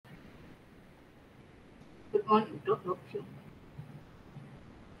on top of you.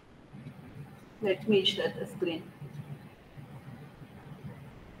 Let me share the screen.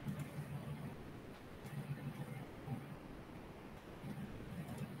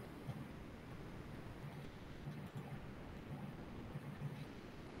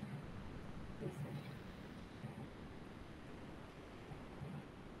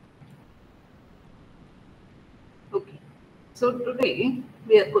 Okay, so today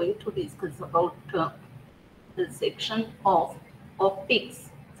we are going to discuss about the section of optics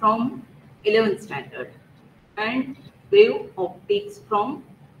from 11th standard and wave optics from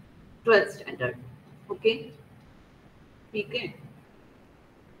 12th standard. Okay, okay.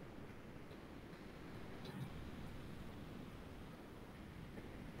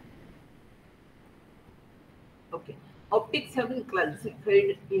 Okay, optics have been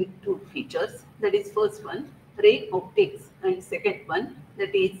classified in two features. That is, first one, ray optics, and second one,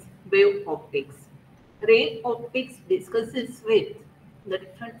 that is wave optics. Ray optics discusses with the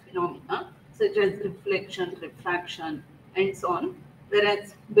different phenomena such as reflection, refraction, and so on,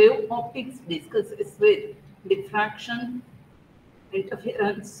 whereas wave optics discusses with diffraction,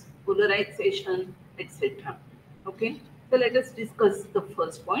 interference, polarization, etc. Okay, so let us discuss the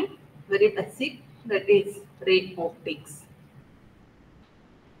first point, very basic, that is ray optics.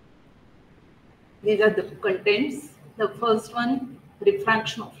 These are the contents. The first one,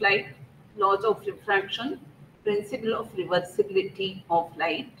 refraction of light, laws of refraction, principle of reversibility of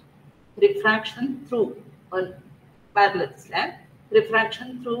light, refraction through a parallel slab,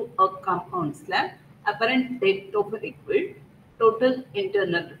 refraction through a compound slab, apparent depth of a liquid, total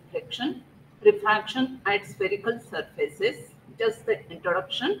internal reflection, refraction at spherical surfaces, just the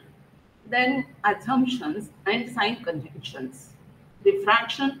introduction, then assumptions and sign conventions.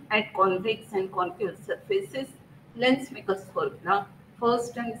 Diffraction at convex and concave surfaces, lens makers formula,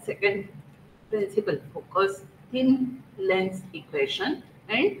 first and second principal focus, thin lens equation,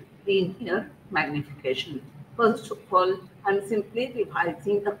 and linear magnification. First of all, I am simply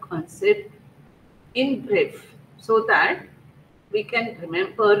revising the concept in brief so that we can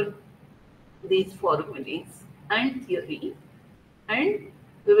remember these formulas and theory, and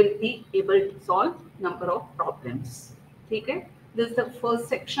we will be able to solve number of problems. Okay? This is the first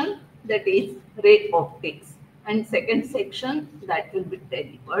section, that is ray optics, and second section that will be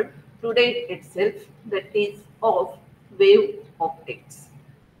delivered today itself, that is of wave optics.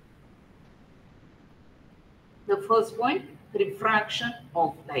 The first point, refraction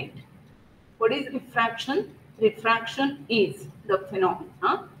of light. What is refraction? Refraction is the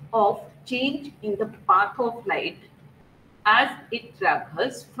phenomena of change in the path of light as it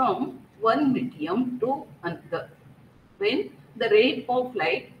travels from one medium to another. When the ray of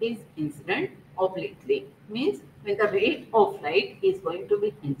light is incident obliquely, means when the ray of light is going to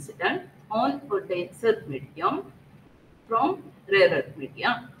be incident on a denser medium from rarer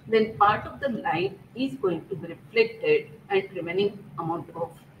media, then part of the light is going to be reflected and remaining amount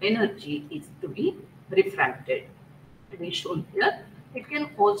of energy is to be refracted. It is shown here. It can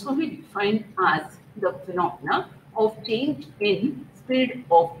also be defined as the phenomena of change in speed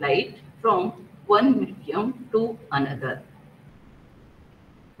of light from one medium to another.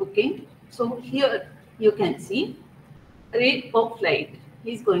 Okay, so here you can see ray of light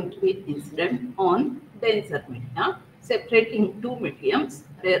is going to be incident on denser media, separating two mediums,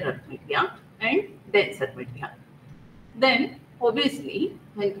 rarer media and denser media. Then obviously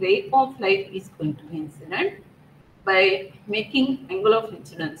when ray of light is going to be incident, by making angle of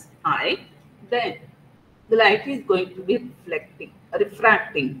incidence I, then the light is going to be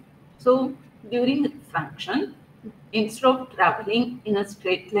refracting. So during refraction, instead of traveling in a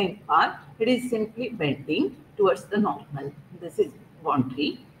straight line path, it is simply bending towards the normal. This is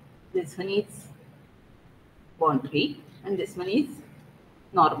boundary, this one is boundary, and this one is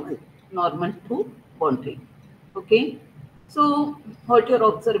normal to boundary. Okay, so what you are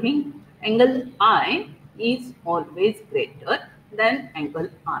observing, angle I is always greater than angle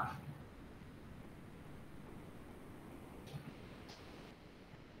R.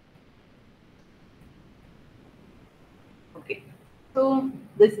 Okay, so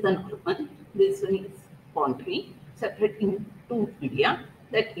this is the normal, this one is boundary, separating two media,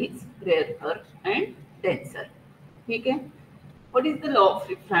 that is rarer and denser. Okay, what is the law of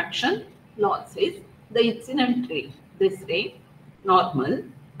refraction? Law says the incident ray, this ray, normal,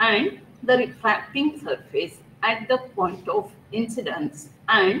 and the refracting surface at the point of incidence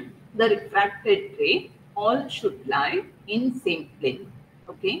and the refracted ray all should lie in same plane.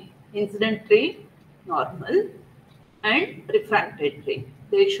 Okay, incident ray, normal, and refracted ray,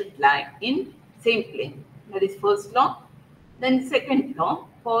 they should lie in same plane. That is first law. Then second law,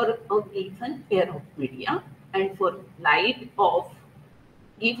 for a given pair of media, and for light of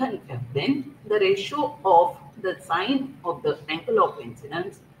even wavelength, the ratio of the sine of the angle of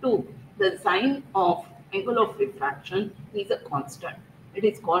incidence to the sine of angle of refraction is a constant. It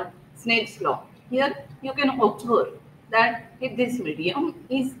is called Snell's law. Here you can observe that if this medium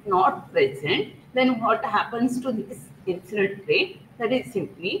is not present, then what happens to this incident ray? That is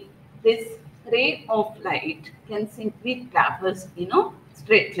simply this ray of light can simply traverse in a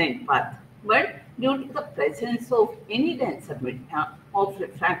straight line path. But due to the presence of any denser media of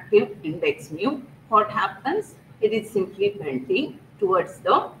refractive index mu, what happens? It is simply bending towards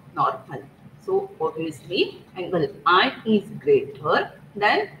the normal. So obviously angle I is greater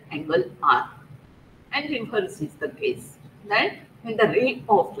than angle R. And reverse is the case that when the ray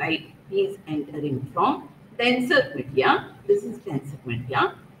of light is entering from denser media, this is denser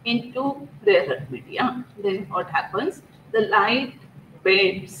media, into rarer media, then what happens? The light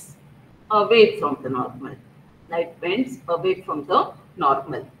bends away from the normal. Light bends away from the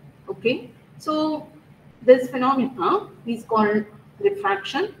normal. Okay. So this phenomena is called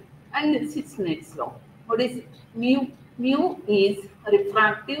refraction, and this is Snell's law. What is it? Mu? Mu is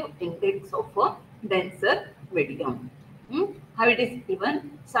refractive index of a denser medium. How it is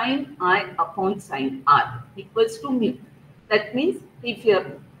given? Sin I upon sin R equals to mu. That means if you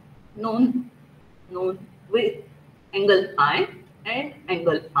are known with angle I and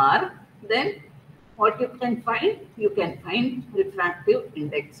angle R, then what you can find? You can find refractive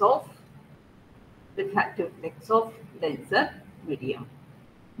index of denser medium.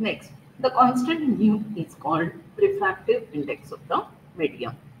 Next, the constant mu is called refractive index of the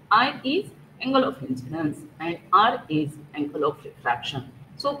medium. I is angle of incidence and R is angle of refraction.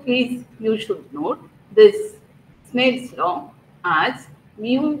 So please, you should note this Snell's law as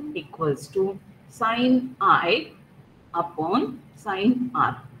mu equals to sin I upon sin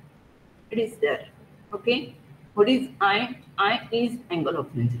R. It is there. Okay. What is I? I is angle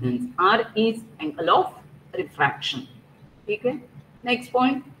of incidence. R is angle of refraction. Okay. Next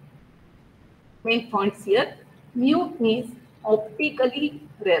point. Main points here. Mu is optically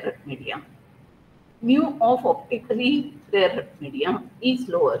rarer medium. Mu of optically rarer medium is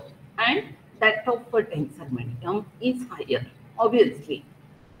lower and that of a denser medium is higher. Obviously,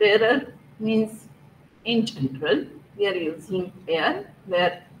 rarer means in general we are using air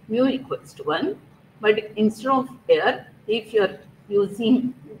where mu equals to 1, but instead of air, if you are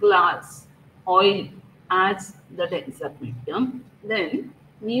using glass, oil as the denser medium, then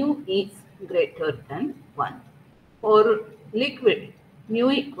mu is greater than 1. For liquid, mu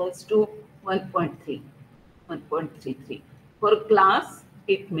equals to 1.3, 1.33. For glass,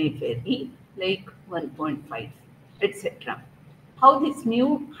 it may vary like 1.5, etc. How this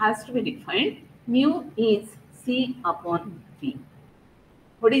mu has to be defined? Mu is C upon V.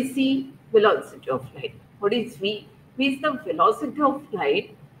 What is C? Velocity of light. What is V? V is the velocity of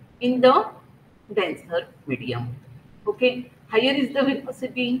light in the denser medium. Okay. Higher is the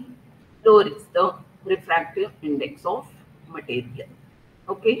velocity, lower is the refractive index of material.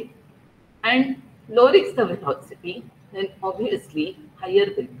 Okay. And lower is the velocity, then obviously higher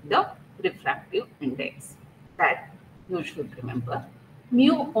will be the refractive index. That you should remember.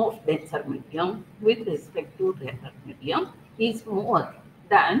 Mu of denser medium with respect to rarer medium is more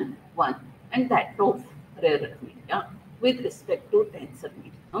than 1, and that of rarer medium with respect to denser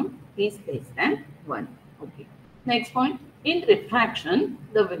medium is less than 1. Okay. Next point. In refraction,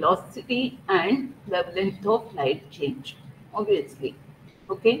 the velocity and wavelength of light change. Obviously.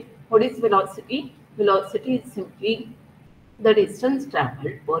 Okay. What is velocity? Velocity is simply the distance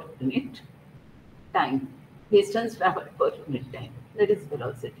traveled per unit time. Distance traveled per unit time. That is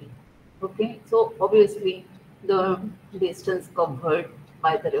velocity. Okay. So obviously the distance covered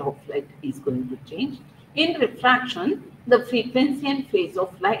by the ray of light is going to change. In refraction, the frequency and phase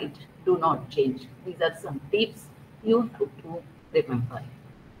of light do not change. These are some tips you have to remember.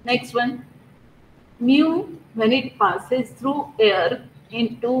 Next one. Mu, when it passes through air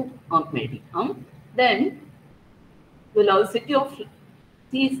into a medium, then velocity of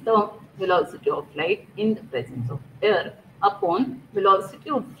C is the velocity of light in the presence of air upon velocity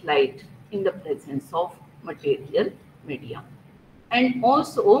of light in the presence of material medium. And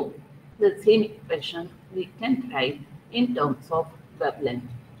also the same expression we can write in terms of wavelength.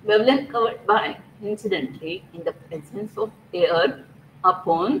 Wavelength covered by incident ray in the presence of air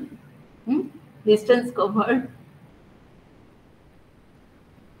upon distance covered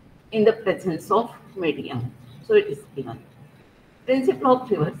in the presence of medium. So it is given. Principle of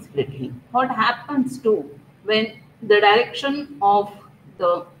reversibility. What happens to when the direction of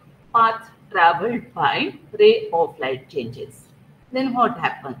the path traveled by ray of light changes? Then what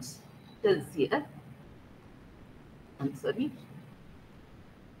happens? Tells here. I'm sorry.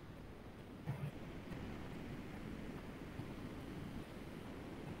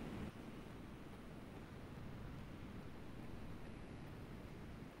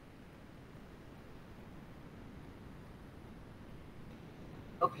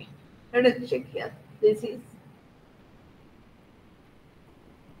 Okay, let us check here. This is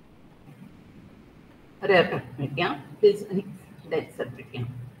rarer medium. This is denser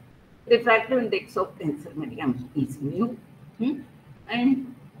medium. Refractive index of denser medium is mu,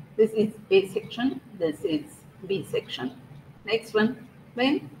 and this is A section, this is B section. Next one,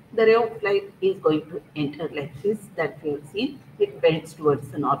 when the ray of light is going to enter like this, that we have seen, it bends towards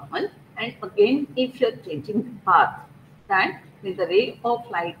the normal, and again if you are changing the path, that when the ray of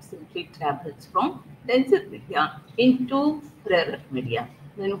light simply travels from denser media into rarer media,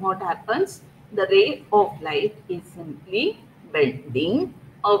 then what happens? The ray of light is simply bending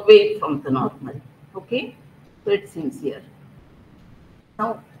away from the normal. Okay, so it seems here.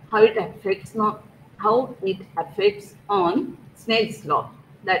 Now, how it affects on Snell's law,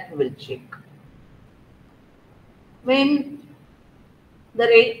 that we will check. When the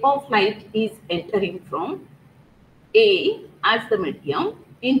ray of light is entering from A as the medium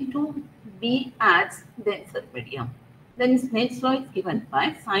into B as denser medium, then Snell's law is given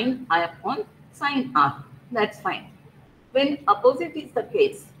by sin I upon sin R. That's fine. When opposite is the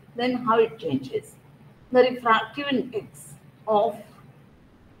case, then how it changes? The refractive index of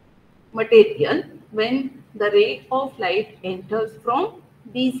material when the ray of light enters from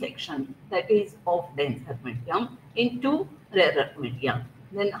B section, that is of denser medium, into rarer medium.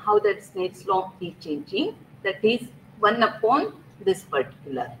 Then how that Snell's law is changing? That is 1 upon this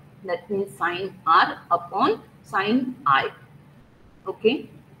particular. That means sin R upon sin I. Okay.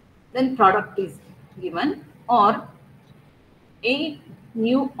 Then product is given, or A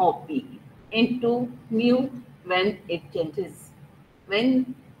mu of B into mu when it changes,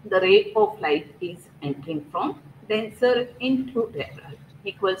 when the ray of light is entering from denser into rarer,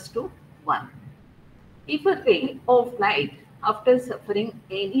 equals to 1. If a ray of light, after suffering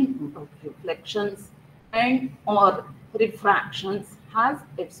any number of reflections and or refractions, has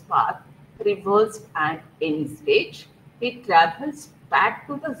its path reversed at any stage, it travels back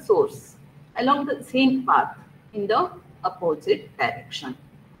to the source along the same path in the opposite direction.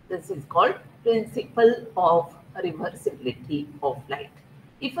 This is called principle of reversibility of light.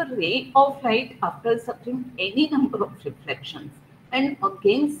 If a ray of light, after suffering any number of reflections, and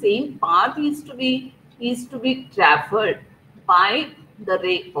again same path is to be traveled by the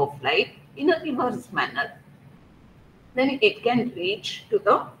ray of light in a reverse manner, then it can reach to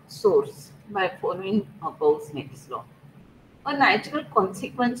the source by following above Snell's law. A natural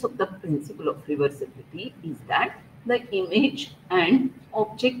consequence of the principle of reversibility is that the image and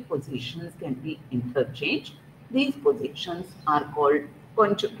object positions can be interchanged. These positions are called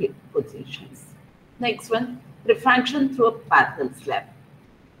conjugate positions. Next one, refraction through a parallel slab.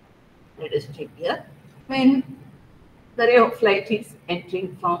 Let us check here. When the ray of light is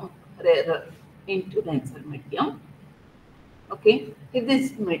entering from rarer into denser medium, okay, if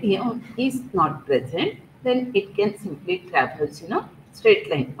this medium is not present, then it can simply travel in a straight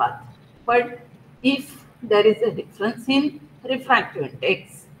line path. But if there is a difference in refractive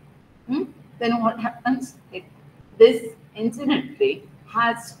index, then what happens? This incident ray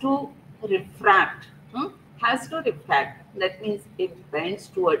has to refract. That means it bends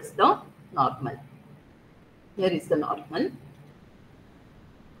towards the normal. Here is the normal.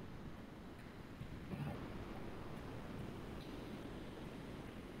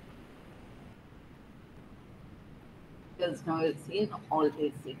 Because now we've seen all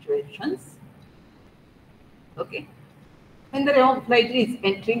these situations. Okay. When the ray of light is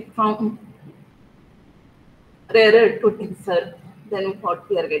entering from rarer to denser, then what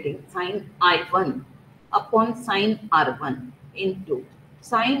we are getting? Sin I1 upon sin R1 into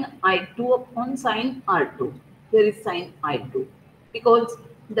sin I2 upon sin R2. Here is sin I2, because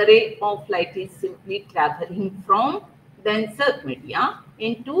the ray of light is simply traveling from denser media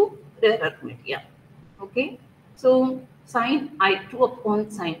into rarer media. Okay. So sin I2 upon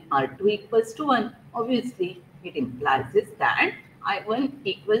sin R2 equals to 1. Obviously, it implies that I1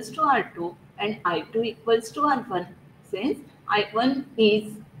 equals to R2 and I2 equals to R1. Since I1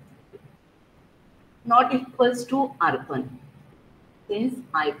 is not equals to R1, since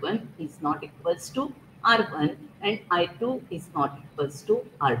I1 is not equals to R1 and I2 is not equals to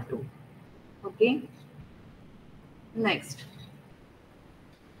R2. Okay. Next,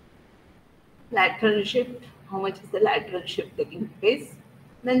 lateral shift. How much is the lateral shift taking place?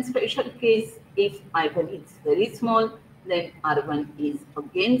 Then special case, if I1 is very small, then R1 is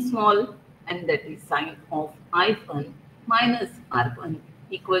again small, and that is sine of I1 minus R1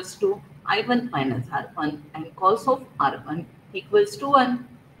 equals to I1 minus R1 and cos of R1 equals to 1.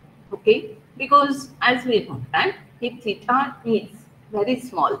 Okay, because as we know that if theta is very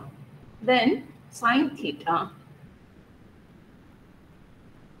small, then sine theta,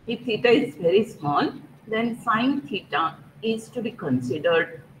 if theta is very small, then sine theta is to be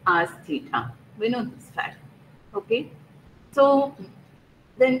considered as theta. We know this fact. Okay, so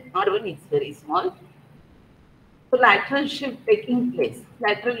then R1 is very small. So lateral shift taking place.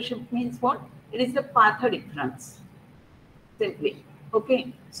 Lateral shift means what? It is the path difference. Simply.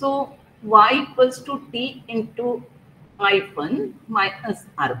 Okay. So y equals to t into I1 minus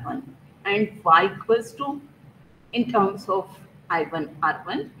R1 and y equals to, in terms of I1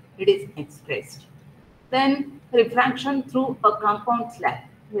 R1, it is expressed. Then refraction through a compound slab.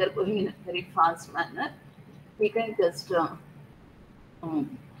 We are going in a very fast manner. We can just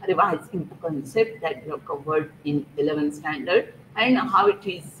revising the concept that we have covered in 11th standard and how it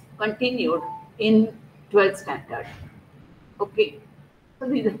is continued in 12th standard. Okay, so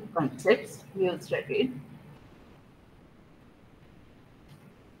these are the concepts we have studied.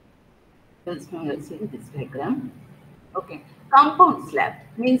 Just now you have seen this diagram. Okay, compound slab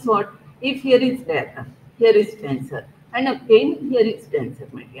means what? If here is rarer, here is denser, and again here is denser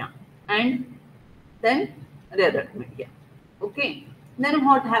media, and then rarer media. Okay, then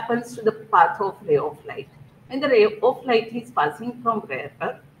what happens to the path of ray of light? When the ray of light is passing from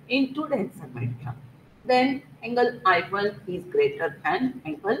rarer into denser media, then angle I1 is greater than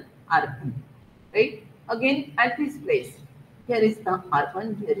angle R1, right? Again at this place, here is the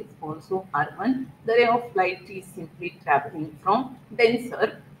R1, here is also R1. The ray of light is simply traveling from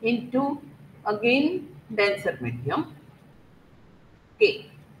denser into again denser medium. Okay,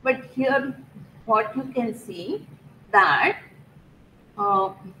 but here what you can see that uh,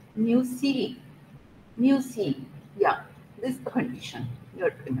 mu c, yeah, this is the condition you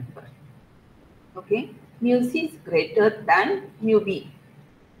have to remember. Okay, mu c is greater than mu b,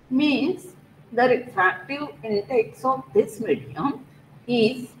 means the refractive index of this medium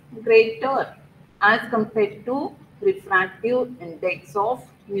is greater as compared to refractive index of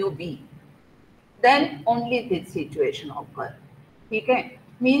mu b. Then only this situation occur. Okay,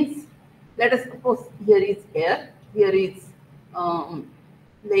 means let us suppose here is air, here is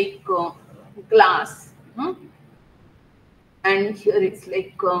like glass, and here it's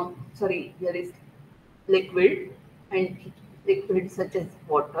like sorry, here is liquid and liquid such as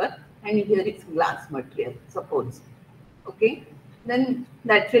water, and here is glass material. Suppose, okay, then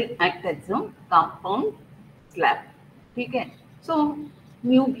that will act as a compound slab. Okay, so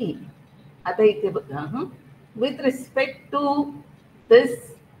mu b. आता इथे बघा with respect to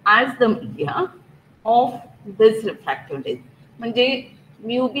this as the media of this refractive index, म्हणजे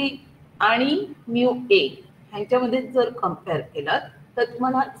mu B आणि mu A ह्यांच्यामध्ये जर compare केलं तर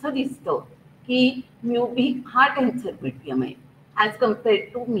तुम्हाला असं दिसतं की म्यू बी हा टेन्सर मीडियम आहे as compare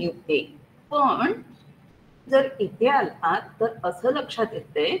to mu A. पण जर इथे आलात तर असं लक्षात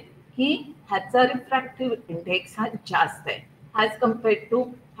येतंय की ह्याचा रिफ्रॅक्टिव्ह इंडेक्स हा जास्त आहे ॲज कम्पेअर टू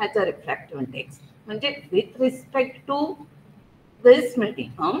ह्याचा रिफ्रॅक्टिव्ह इंडेक्स. म्हणजे with respect to this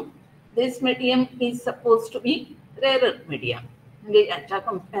medium is supposed to be rarer medium. म्हणजे याच्या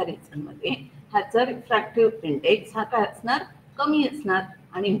कंपॅरिझन मध्ये ह्याचा रिफ्रॅक्टिव्ह इंडेक्स हा काय असणार, कमी असणार,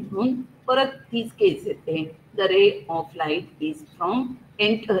 आणि म्हणून परत तीच केस येते. The ray of light is from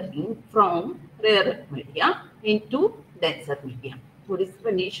entering from rarer media into denser media. What is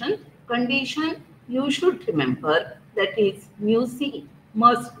condition? Condition you should remember, that is mu c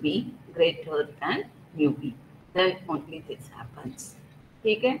must be greater than mu b. Then only this happens.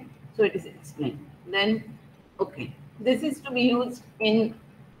 Okay, so it is explained. Then okay, this is to be used in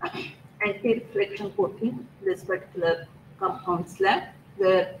anti-reflection coating, this particular compound slab,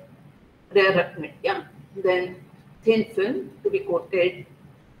 where rarer media, then thin film to be coated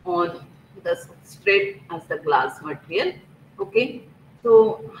on the substrate as the glass material. Okay,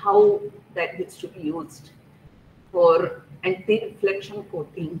 so how that is to be used for anti-reflection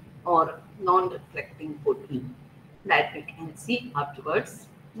coating or non-reflecting coating, that we can see afterwards.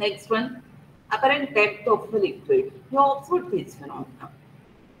 Next one, apparent depth of the liquid. You observe this phenomena.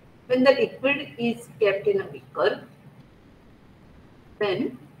 When the liquid is kept in a beaker,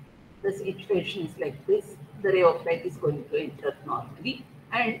 then the situation is like this. The ray of light is going to enter normally,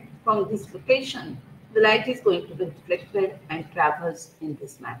 and from this location, the light is going to be reflected and traverse in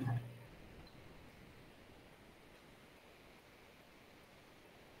this manner.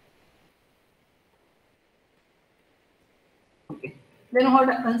 Okay, Then what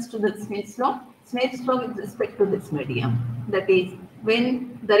happens to the Smith's law? Smith's law with respect to this medium, that is,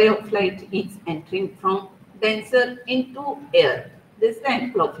 when the ray of light is entering from denser into air, this is the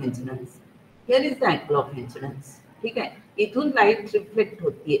angle of incidence. Here is the angle of incidence. ठीक है, इथून light reflect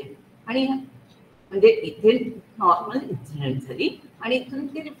होतीये आणि म्हणजे इथे normal incident झाली आणि इथून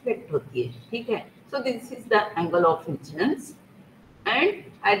ती रिफ्लेक्ट होतीये. ठीक आहे, so this is the angle of incidence. And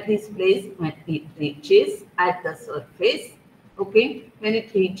at this place, when it reaches at the surface, okay, when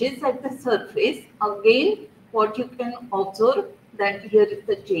it reaches at the surface, again what you can observe that here is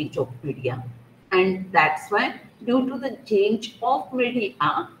the change of media, and that's why due to the change of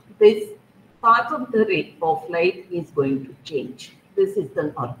media, this path of the ray of light is going to change. This is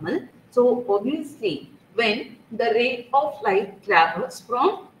the normal. So obviously when the ray of light travels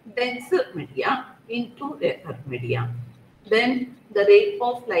from denser media into rarer media, then the ray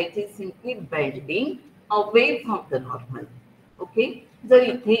of light is simply bending away from the normal. Okay, जर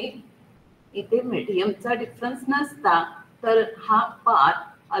इथे मीडियमचा difference नसता तर हा path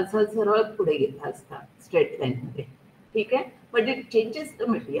असा सरळ पुढे गेला असता स्ट्रेट लाईन मध्ये. ठीक आहे, but it changes the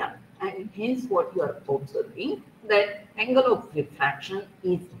media and hence what you are observing that angle of refraction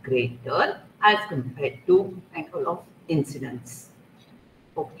is greater as compared to angle of incidence.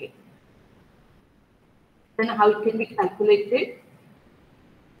 Okay, then how it can be calculated?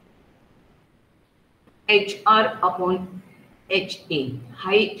 HR upon HA,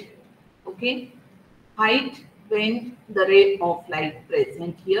 height. Okay, height when the ray of light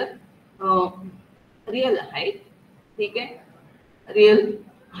present here, real height. Okay, real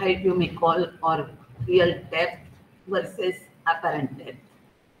height you may call, or real depth versus apparent depth.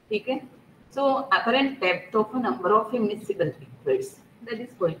 Okay, so apparent depth of a number of immiscible liquids, that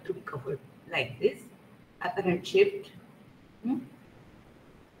is going to be covered like this. Apparent shift.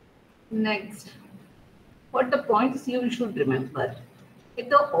 Next, what the points you should remember: if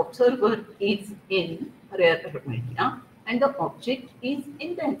the observer is in rarer media and the object is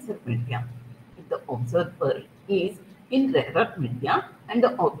in denser media, if the observer is in rarer media and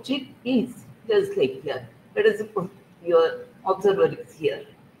the object is just like here, let us suppose your observer is here,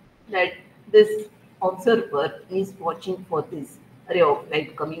 that this observer is watching for this ray of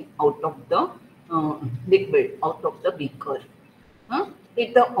light coming out of the liquid, out of the beaker.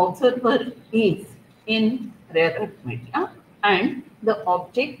 If the observer is in rarer media and the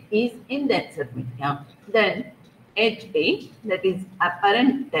object is in denser media, then HA, that is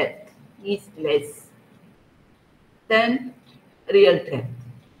apparent depth, is less than real depth.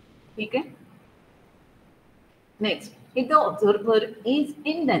 Okay. Next, if the observer is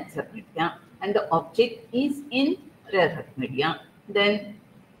in denser media and the object is in rarer media, then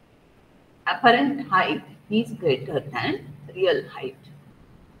apparent height is greater than real height.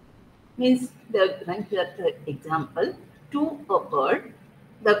 Means they are given here the example: to a bird,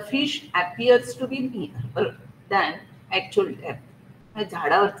 the fish appears to be nearer than actual depth.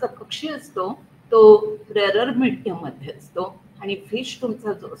 झाडावरचा पक्षी असतो तो rarer medium मध्ये असतो आणि fish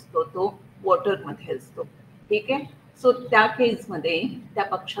तुमचा जो असतो तो वॉटर मध्ये असतो. ठीक आहे, सो त्या केस मध्ये त्या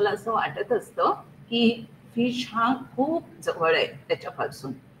पक्षाला असं वाटत असतं की फिश हा खूप जवळ आहे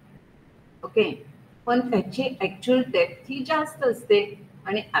त्याच्यापासून. ओके, पण त्याची ऍक्च्युअल डेप्थ ही जास्त असते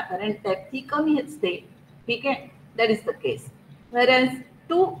आणि अपॅरंट डेप्थ ही कमी असते. ठीक आहे, that is the case. Whereas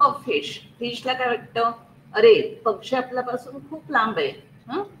to a fish, फिशला काय वाटतं, अरे पक्षी आपल्यापासून खूप लांब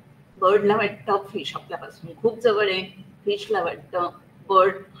आहे. बर्डला वाटतं फिश आपल्यापासून खूप जवळ आहे, फिशला वाटतं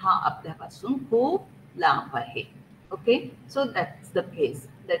बर्ड हा आपल्यापासून खूप लांब आहे. Okay, so that's the case,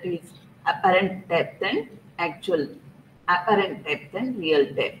 that is अपॅरंट depth and actual, अपॅरंट depth and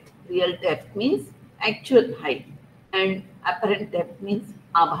real depth. Real depth means actual height and apparent depth means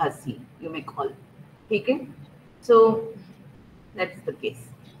abhasi, you may call. Okay, so that's the case.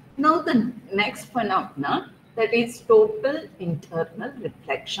 Now the next phenomena, that is total internal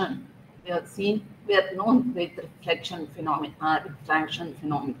reflection. We have seen, we are known with reflection phenomena, refraction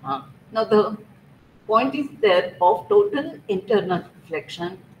phenomena. Now the point is there of total internal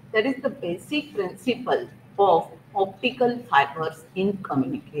reflection, that is the basic principle of optical fibers in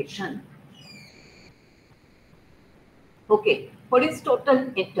communication. Okay, what is total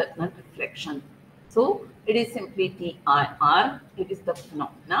internal reflection? So it is simply TIR. It is the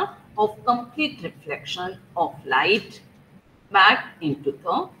phenomena of complete reflection of light back into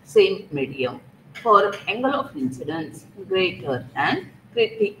the same medium for angle of incidence greater than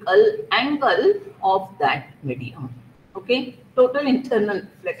critical angle of that medium. Okay, total internal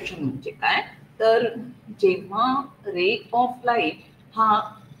reflection म्हणजे काय, तर जेव्हा ray of light हा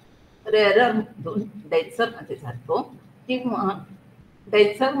rarer मधून denser मध्ये जातो किंवा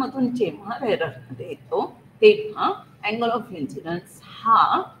denser मधून जेव्हा रेरर मध्ये येतो तेव्हा अँगल ऑफ इन्सिडन्स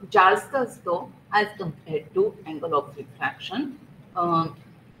हा जास्त असतो as compared to angle of refraction.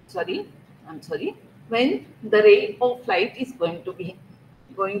 I'm sorry, when the ray of light is going to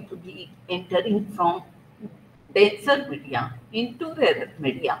be entering from denser media into rarer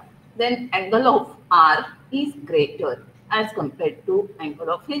media, then angle of R is greater as compared to angle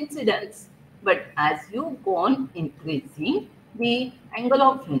of incidence. But as you go on increasing the angle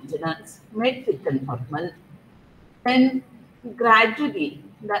of incidence met with the normal, then gradually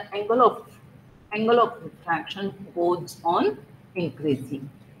the angle of refraction goes on increasing,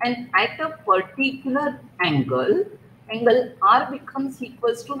 and at a particular angle R becomes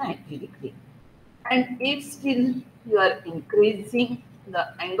equals to 90 degree. And if still you are increasing the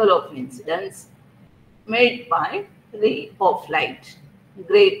angle of incidence made by ray of light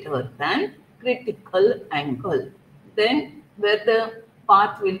greater than critical angle, then where the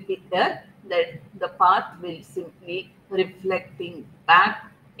path will be there, that the path will simply reflecting back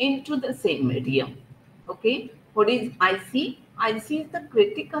into the same medium. Okay, what is IC? IC is the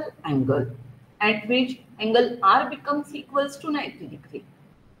critical angle at which angle R becomes equals to 90 degree.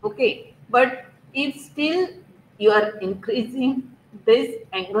 Okay, but if still you are increasing this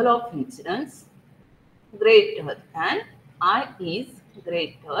angle of incidence greater than I is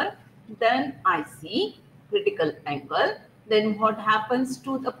greater than IC critical angle, then what happens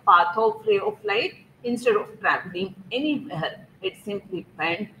to the path of ray of light? Instead of traveling anywhere, it simply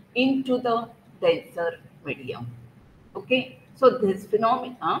went into the denser medium. Okay, so this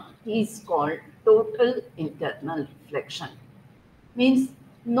phenomena is called total internal reflection. Means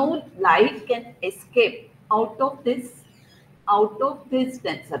no light can escape out of this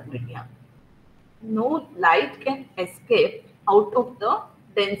denser media. No light can escape out of the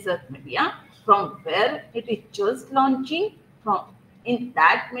denser media from where it is just launching. From in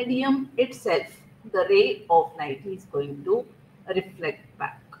that medium itself, the ray of light is going to reflect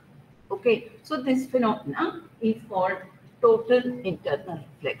back. Okay, so this phenomena is called total internal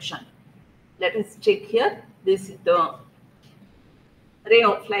reflection. Let us check here. This is the ray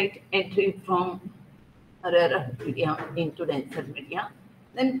of light entering from rarer media into denser media.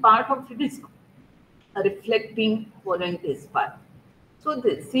 Then part of it is reflecting following this path. So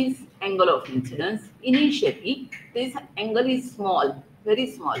this is angle of incidence. Initially, this angle is small, very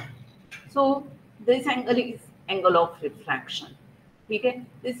small. So this angle is angle of refraction. Okay,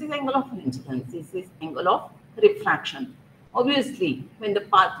 this is angle of incidence. This is angle of refraction. Obviously, when the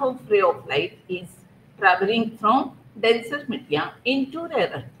path of ray of light is traveling from denser media into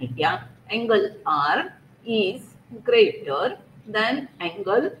rarer media, angle R is greater than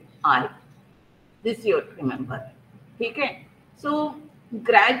angle I. This you have to remember. Okay, so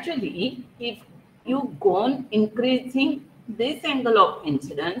gradually, if you go on increasing this angle of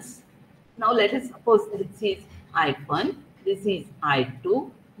incidence, now let us suppose this is I1, this is I2,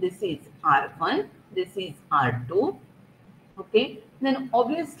 this is R1, this is R2. Okay, then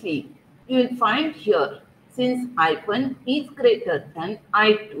obviously you will find here, since I1 is greater than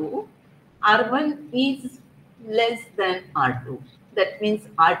I2, R1 is less than R2. That means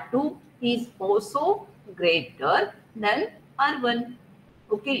R2 is also greater than R1.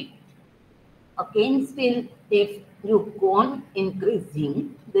 Okay, again still if you go on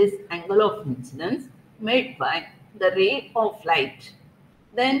increasing this angle of incidence made by the ray of light,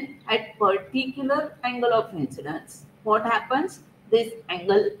 then at particular angle of incidence, what happens? This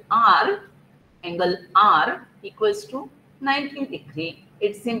angle R equals to 90 degree.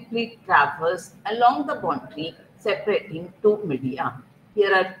 It simply travels along the boundary separating two media.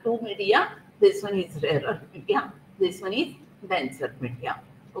 Here are two media. This one is rarer media. This one is denser media.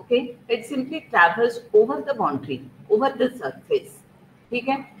 Okay, it simply travels over the boundary, over the surface.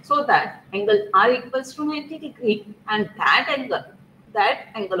 Okay, so that angle R equals to 90 degree, and that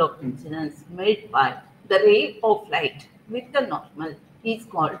angle of incidence made by the ray of light with the normal is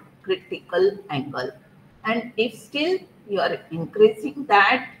called critical angle. And if still you are increasing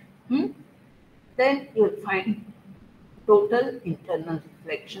that, then you will find total internal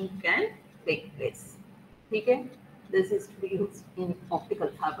reflection can take place. Okay, this is to be used in optical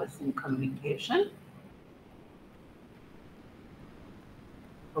fibers in communication.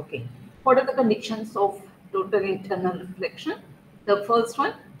 Okay, what are the conditions of total internal reflection? The first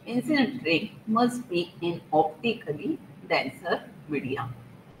one, incident ray must be in optically denser media.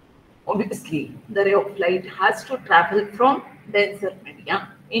 Obviously, the ray of light has to travel from denser media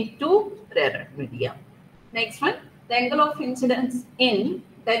into rarer media. Next one, the angle of incidence in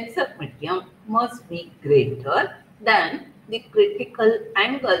denser medium must be greater than the critical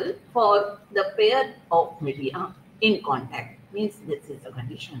angle for the pair of media in contact. Means this is a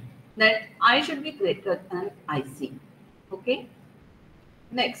condition. that I should be greater than IC. Okay.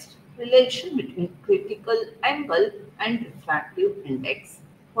 Next, relation between critical angle and refractive index.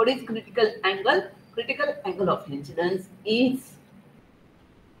 What is critical angle? Critical angle of incidence is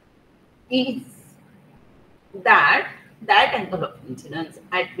that angle of incidence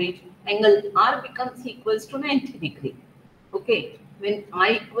at which angle R becomes equals to 90 degree. Okay, when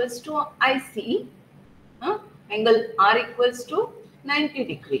I equals to IC, angle R equals to 90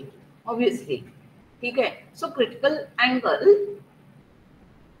 degree. Obviously, okay. So critical angle.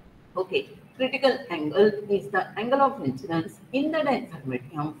 Okay, critical angle is the angle of incidence in the denser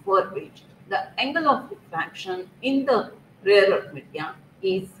medium for which the angle of refraction in the rarer medium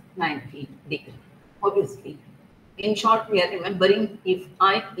is 90 degree. Obviously, in short, we are remembering if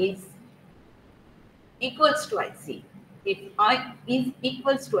I is equals to IC. If I is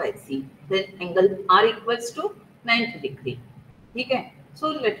equals to IC, then angle R equals to 90 degree. Okay, so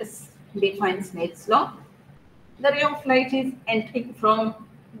let us define Snell's law. The ray of light is entering from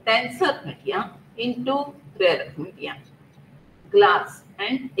denser media into rarer media, glass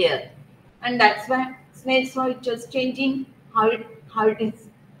and air, and that's why Snell's law is just changing how it is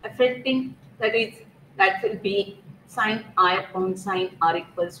affecting. That will be sine I upon sine R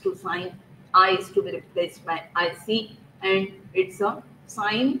equals to sine I is to be replaced by IC, and it's a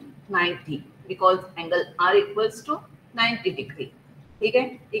sine 90 because angle R equals to 90 degree.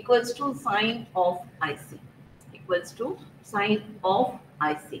 Okay, equals to sine of IC. Equals to sine of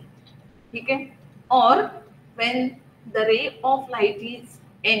IC. Okay, or when the ray of light is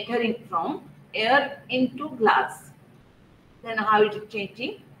entering from air into glass, then how it is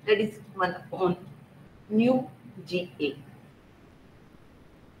changing? That is 1 upon nu GA.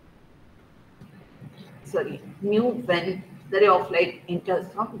 Sorry, nu when the ray of light enters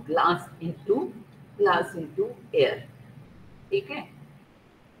from glass into air. Okay.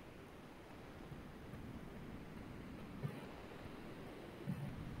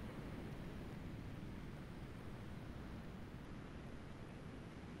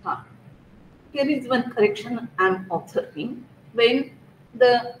 Here is one correction I am observing. When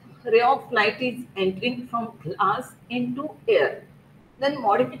the ray of light is entering from glass into air, then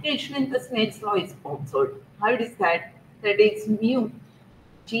modification in the Snell's law is observed. How it is that? That is mu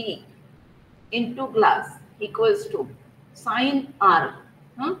G into glass equals to sine R,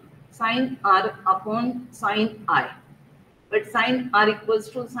 sine R upon sine I. But sine R equals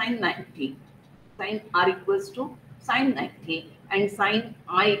to sine 90. Sine R equals to sine 90 and sine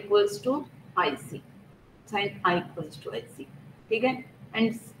I equals to IC. Sine I equals to IC. Okay?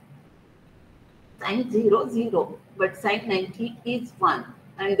 And sine 0, 0. But sine 90 is 1.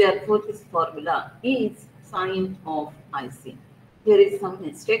 And therefore this formula is sine of IC. There is some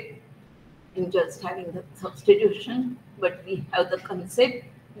mistake in just having the substitution, but we have the concept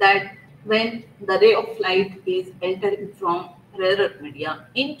that when the ray of light is entering from rarer media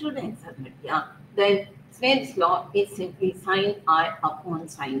into denser media, then Snell's law is simply sine I upon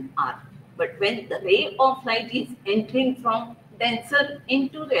sine R. But when the ray of light is entering from denser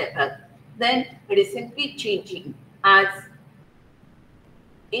into rarer, then it is simply changing as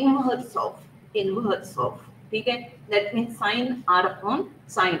inverse of. Okay? That means sine R upon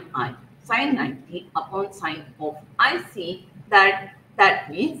sine I. Sine 90 upon sine of IC, that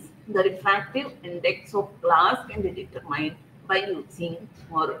means the refractive index of glass can be determined by using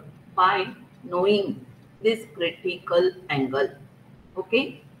or by knowing this critical angle.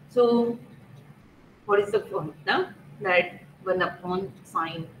 Okay, so what is the formula? That 1 upon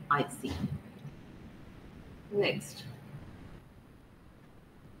sine IC. Next,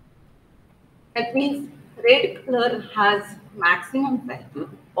 that means red color has maximum value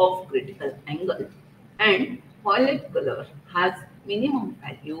of critical angle and violet color has minimum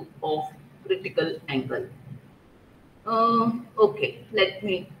value of critical angle. Okay, let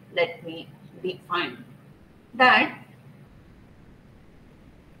me define that.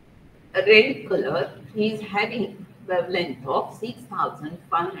 Red color is having wavelength of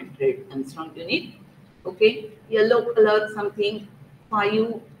 6,500 Armstrong unit. Okay, yellow color something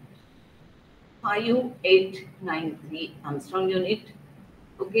 5893 Armstrong unit.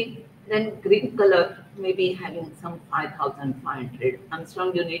 Okay, then green color may be having some 5,500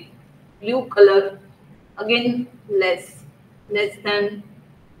 Armstrong unit. Blue color again less than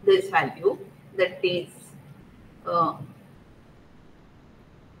this value, that is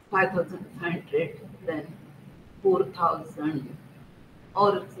 5,500, then 4,000,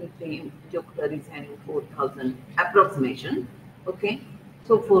 or simply blue color is having 4,000 approximation. Okay,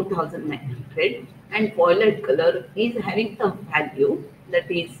 so 4,900, and violet color is having some value,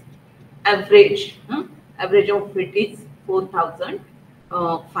 that is average. Average of it is 4,000.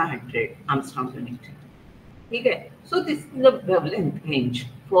 500 Armstrong unit. Okay, so this is the wavelength range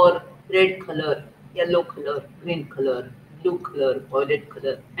for red color, yellow color, green color, blue color, violet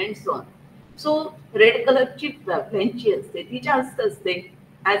color, and so on. So red color ची wavelength जी असते ती जास्त असते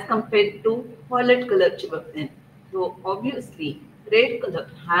as compared to violet color ची wavelength. So obviously red color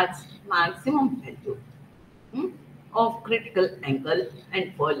has maximum value of critical angle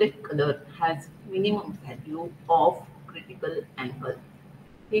and violet color has minimum value of critical angle.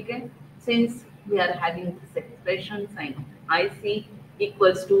 Okay, since we are having this expression sin of IC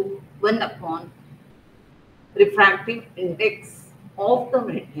equals to 1 upon refractive index of the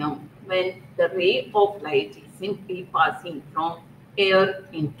medium when the ray of light is simply passing from air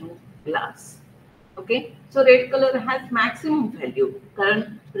into glass. Okay, so red color has maximum value कारण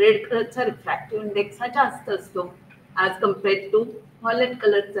red color चा refractive index हा जास्त असतो as compared to violet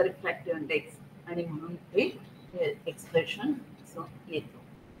color चा refractive index आणि म्हणून हे expression so येतो.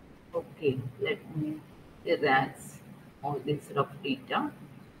 Okay, let me erase all this rough data.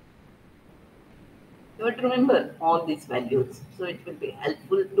 You have to remember all these values, so it will be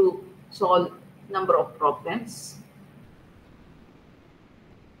helpful to solve number of problems.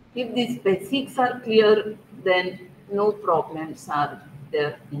 If these basics are clear, then no problems are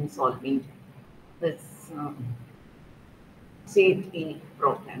there in solving this CET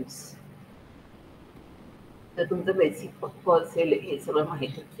problems. तर तुमचं basic पक्क असेल हे सगळं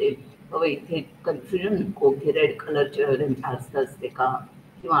माहीत असेल बाबा इथे confusion नको की रेड कलरची वेव्हलेंथ जास्त असते का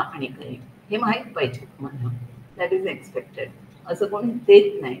किंवा आणि काही हे माहीत पाहिजे तुम्हाला दॅट इज एक्सपेक्टेड असं कोणी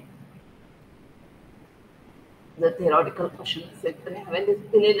देत नाही जर थेरॉटिकल क्वेश्चन असेल तर ह्यावेळेस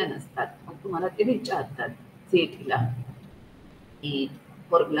दिलेले नसतात मग तुम्हाला ते विचारतात सीईटीला की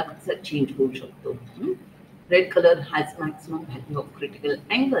फॉर्म्युला कसा चेंज होऊ शकतो red colour has maximum value of critical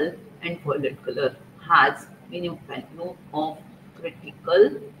angle and violet colour has minimum value of critical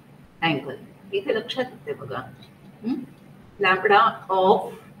angle. इथे लक्षात येते बघा lambda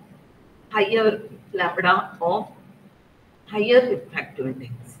of higher refractive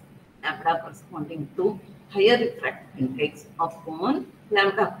index. Lambda corresponding to higher refractive index upon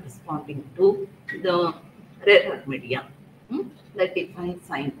lambda corresponding to the rarer media. That defines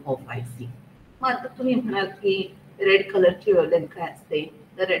sign of IC. मग आता तुम्ही म्हणाल की red कलरची wavelength काय असते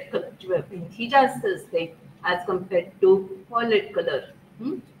तर रेड कलरची वेव्हलेंथ ही जास्त असते as compared to violet colour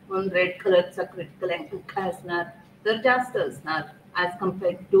म्हणून रेड कलरचा क्रिटिकल अँगल काय असणार तर जास्त असणार as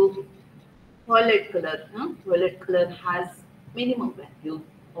compared to violet colour violet colour has minimum value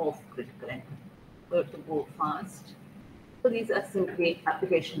of critical angle to go fast So these are simply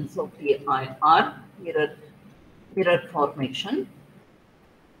applications of PIR mirror formation.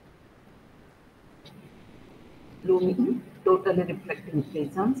 Blooming, totally reflecting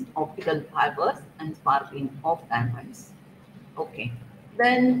prisms, optical fibers, and sparkling of diamonds. Okay,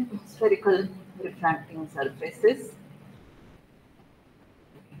 then spherical refracting surfaces.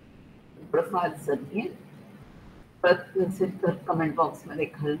 Profile circle. Comment box में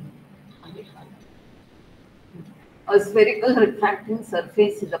लिखल. A spherical refracting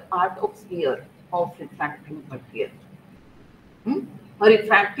surface is a part of sphere of refracting material. A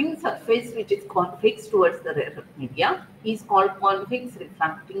refracting surface which is convex towards the rarer media is called convex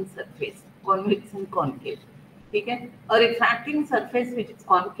refracting surface. Convex and concave. Okay? A refracting surface which is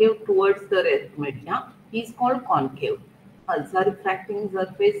concave towards the rarer media is called concave. Also, refracting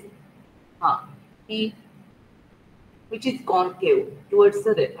surface which is concave towards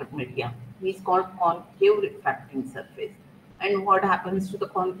the rarer media is called concave refracting surface. And what happens to the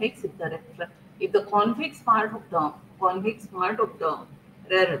convex if the convex part of the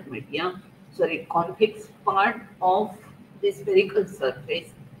rarer media, convex part of the spherical surface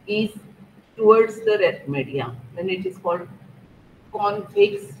is towards the rarer media, then it is called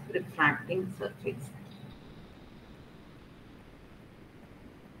convex refracting surface.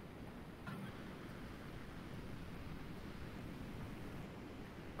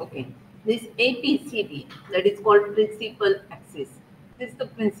 Okay, this APCD, that is called principal axis. This is the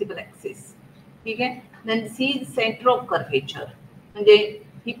principal axis. ठीक आहे then C is center of curvature म्हणजे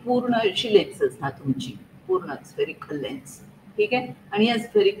ही पूर्ण अशी lens असणार तुमची पूर्ण spherical lens ठीक आहे आणि या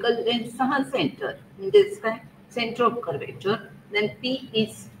स्फेरिकल लेन्सचा हा सेंटर म्हणजेच काय centre of curvature then P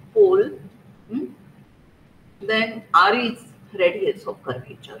is pole then R is radius of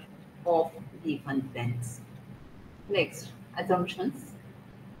curvature of given lens. Next, assumptions.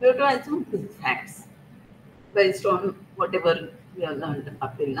 We have to assume these facts based on whatever we have learned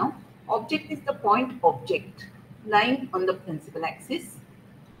up till now. Object is the point object lying on the principal axis.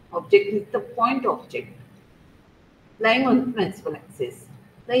 Object is the point object lying on the principal axis.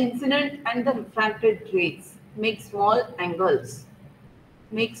 The incident and the refracted rays make small angles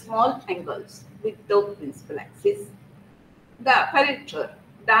make small angles with the principal axis. The aperture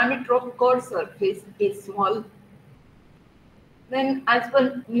diameter of curved surface is small. Then, as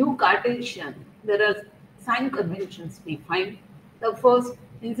per new Cartesian, there are sign conventions we find. The first,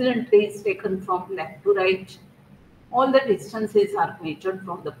 incident ray is taken from left to right. All the distances are measured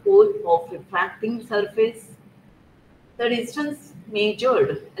from the pole of refracting surface. The distance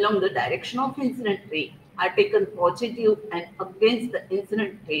measured along the direction of incident ray are taken positive and against the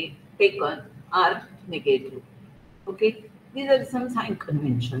incident ray taken are negative. Okay, these are some sign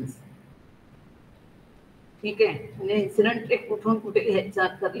conventions. ठीक है, म्हणजे incident ray कुठून कुठे घ्यायचा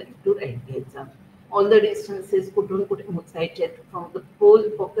तर left to right घ्यायचा. All the distances कुठून कुठे मोजायचे from the pole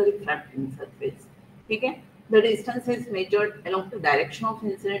of the refracting surface. ठीक आहे, the distances measured along the direction of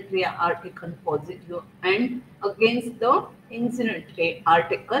incident ray are taken positive and against the incident ray are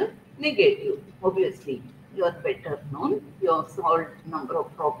taken negative. Obviously, you are better known. You have solved number of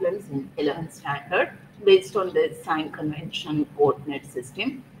problems in 11th standard based on the sign convention coordinate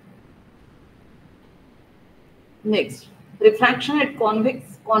system. Next, refraction at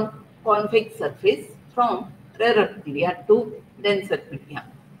convex surface from rarer media to denser media.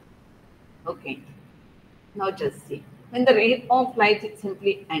 Okay. Now just see, when the ray of light is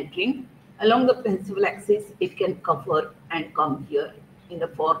simply entering along the principal axis, it can cover and come here in the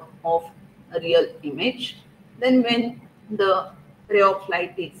form of a real image. Then when the ray of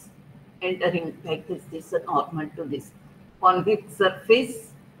light is entering like this is normal to this convex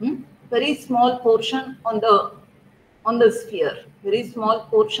surface, very small portion on the sphere, very small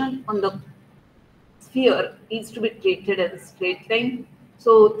portion on the sphere is to be treated as a straight line.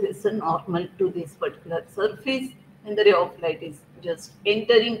 So this is normal to this particular surface, and the ray of light is just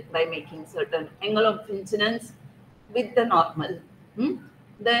entering by making certain angle of incidence with the normal.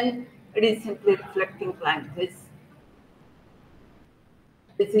 Then it is simply reflecting like this.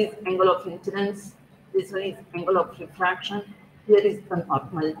 This is angle of incidence. This one is angle of refraction. Here is the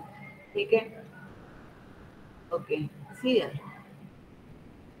normal. Okay. Okay. See here.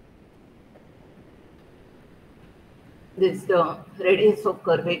 This is the radius of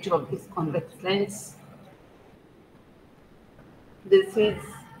curvature of this convex lens. This is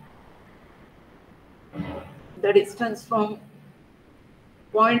the distance from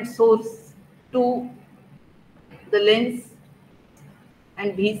point source to the lens,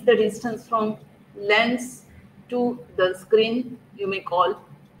 and this is the distance from lens to the screen. You may call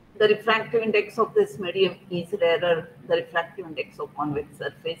the refractive index of this medium is rarer. The refractive index of convex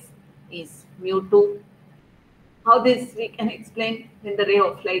surface is µ2. How this we can explain, when the ray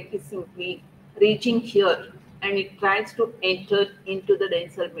of light is simply reaching here and it tries to enter into the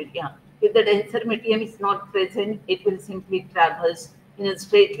denser medium. If the denser medium is not present, it will simply traverse in a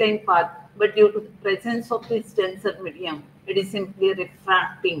straight line path. But due to the presence of this denser medium, it is simply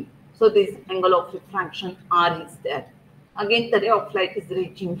refracting. So this angle of refraction R is there. Again, the ray of light is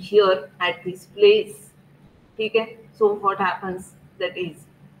reaching here at this place. Okay? So what happens, that is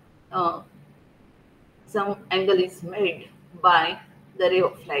some angle is made by the ray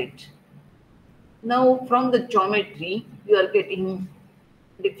of light. Now from the geometry, you are getting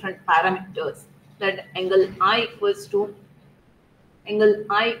different parameters, that angle I equals to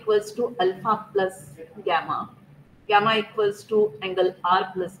alpha plus gamma, gamma equals to angle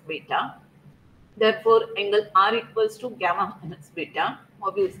R plus beta. Therefore, angle R equals to gamma minus beta,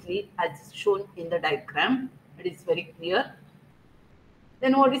 obviously as shown in the diagram. It is very clear.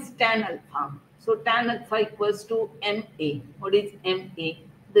 Then what is tan alpha? So tan alpha equals to MA. What is MA?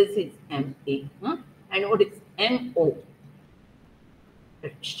 This is MA. And what is MO?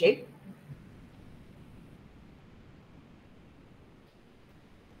 Let's check.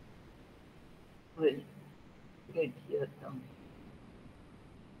 We'll get here down.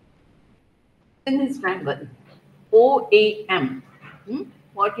 Then this triangle OAM.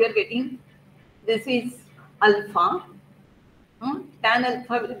 What you are getting? This is alpha. Tan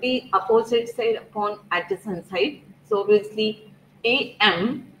alpha will be opposite side upon adjacent side. So obviously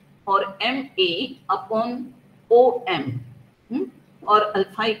AM or MA upon OM, or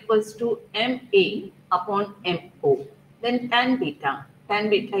alpha equals to MA upon MO. Then tan beta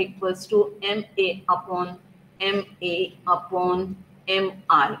equals to MA upon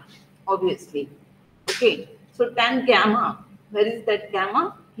MI, obviously. Okay, so tan gamma, where is that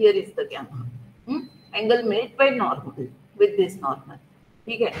gamma? Here is the gamma. Angle made by normal with this normal.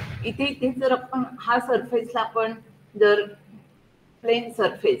 ठीक है, इथे जर आपण हा सरफेसला आपण जर plane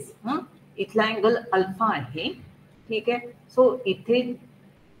surface, इथला angle alpha आहे. ठीक आहे, सो इथे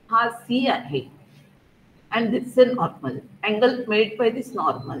हा सी आहे, and this is a normal angle made by this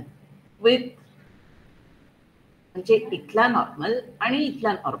normal with म्हणजे इथला नॉर्मल आणि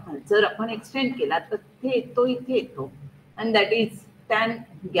इथला नॉर्मल जर आपण एक्सटेंड केला तर इथे येतो इथे येतो and that is tan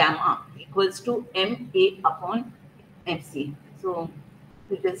gamma equals to ma upon fc. So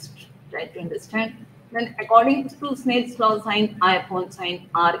we just try to understand. Then according to Snell's law, sin I upon sin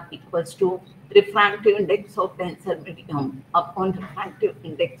r equals to refractive index of denser medium upon refractive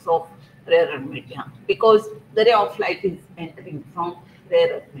index of rarer media, because the ray of light is entering from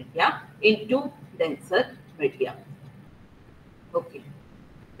rarer media into denser media. Okay.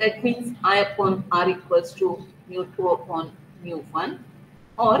 That means I upon R equals to mu 2 upon mu 1,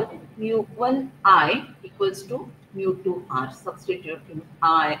 or mu 1 I equals to mu 2 R, substituting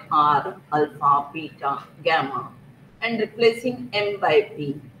I, R, alpha, beta, gamma, and replacing M by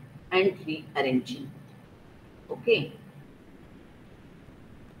P and rearranging. Okay.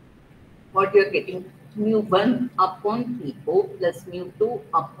 What you are getting? Mu 1 upon PO plus mu 2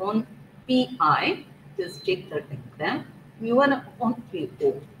 upon PI. Just check the diagram. Mu 1 upon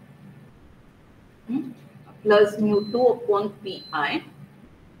PO plus mu 2 upon pi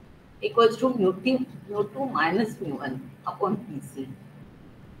equals to mu 2 minus mu 1 upon pc.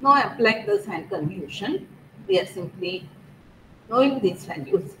 Now applying the sign convention, we are simply knowing these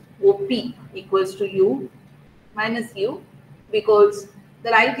values. OP equals to U minus U, because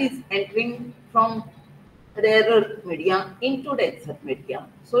the light is entering from rarer media into denser media.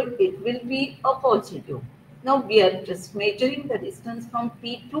 So it will be a positive. Now we are just measuring the distance from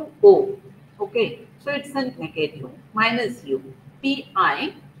P to O. Okay, so it's a negative minus U.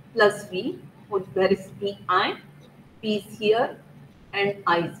 Pi plus V, where is Pi? P is here and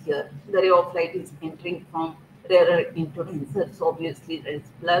I is here. The ray of light is entering from rarer into denser, so obviously there is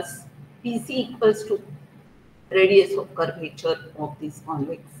plus. PC equals to radius of curvature of this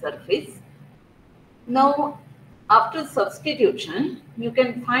convex surface. Now, after substitution, you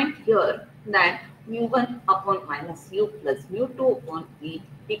can find here that mu 1 upon minus u plus mu 2 upon v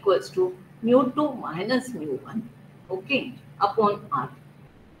equals to mu 2 minus mu 1, okay, upon r.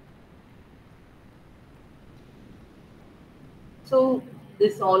 So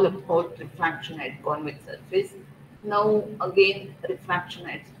this is all about refraction at convex surface. Now again refraction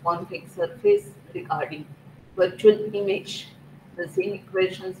at convex surface regarding virtual image. The same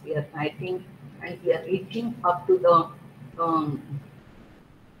equations we are writing, and we are reaching up to the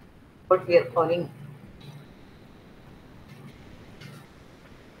what we are calling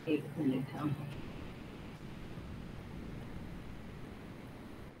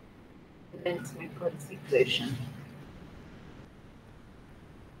lens maker's equation.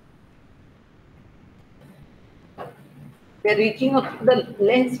 We are reaching up to the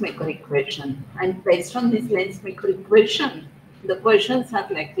lens maker equation, and based on this lens maker equation, the questions are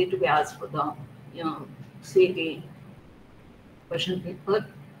likely to be asked for the CT question paper.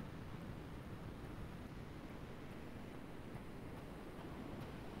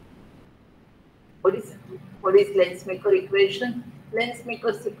 What is lens maker equation? Lens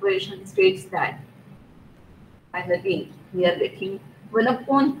maker's equation states that finally we are getting 1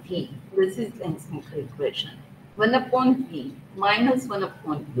 upon p. This is lens maker equation. 1 upon p minus 1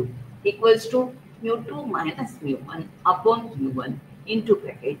 upon u equals to mu 2 minus mu 1 upon mu 1 into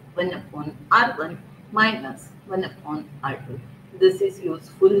bracket 1 upon r1 minus 1 upon r2. This is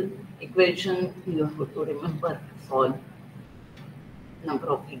useful equation. You have to remember, solve number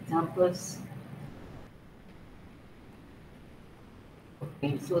of examples.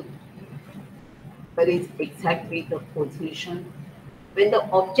 Okay, so where is exactly the position? When the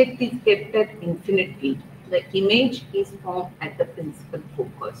object is kept at infinity, the image is formed at the principal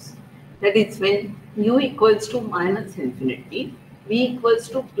focus. That is when u equals to minus infinity, v equals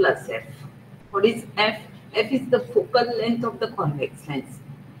to plus f. What is f? F is the focal length of the convex lens.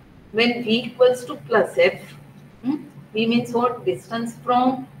 When v equals to plus f, v means what? Distance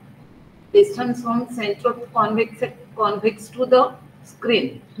from center of convex to the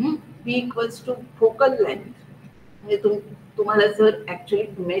screen. V equals to focal length. म्हणजे तुम्हाला जर actually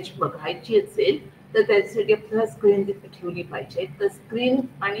image बघायची असेल तर त्यासाठी आपल्याला screen तिथे ठेवली पाहिजे. तर स्क्रीन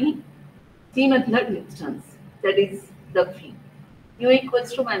आणि सी मधला distance that is the V. You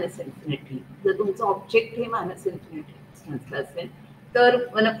equals to minus infinity. जर तुमचं ऑब्जेक्ट हे मायनस इन्फिनिटी डिस्टन्सला असेल तर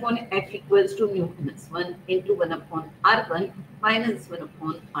 1 upon F equals to mu minus 1 into 1 upon r1 minus 1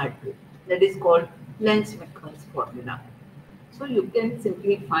 upon r2. That is called lens maker's formula. So you can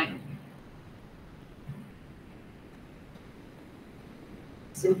simply find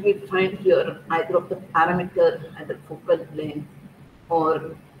here either of the parameter, either focal length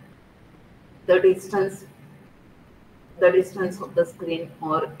or the distance of the screen,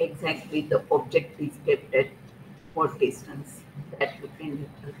 or exactly the object is kept at what distance, that you can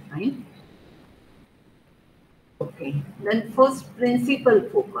find. Okay, then first principal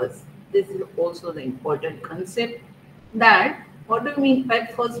focus. This is also the important concept that what do you mean by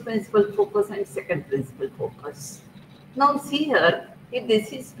first principal focus and second principal focus? Now see here, if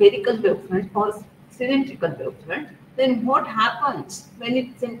this is spherical wavefront or cylindrical wavefront, then what happens when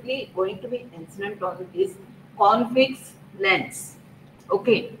it's simply going to be incident on this convex lens?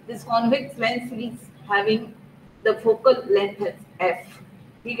 Okay, this convex lens is having the focal length as f.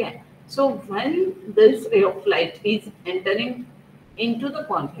 Okay. So when this ray of light is entering into the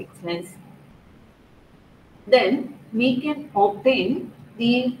convex lens, then we can obtain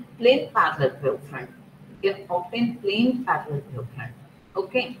the plane parallel wavefront. We can obtain plane parallel wavefront.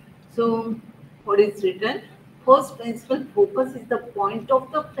 Okay. So what is written? First principal focus is the point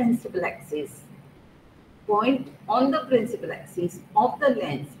of the principal axis. Point on the principal axis of the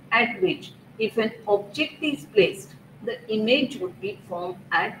lens at which if an object is placed, the image would be formed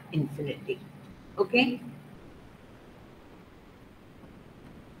at infinity. Okay.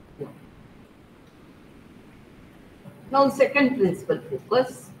 Now second principal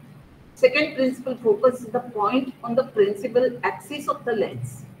focus. Second principal focus is the point on the principal axis of the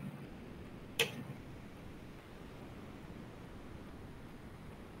lens.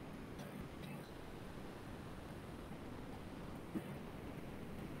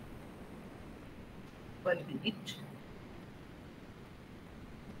 One minute.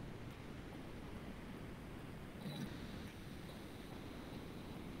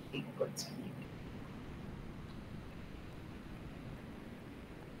 Equals.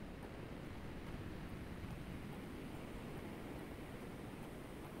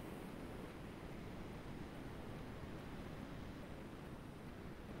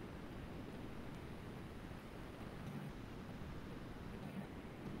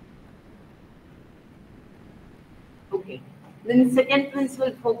 Okay. Then second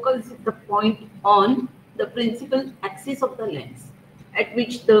principal focus is the point on the principal axis of the lens at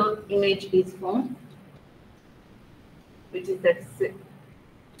which the image is formed, which is that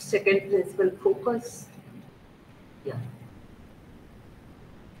second principal focus. Yeah.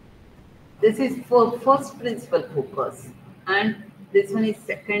 This is for first principal focus and this one is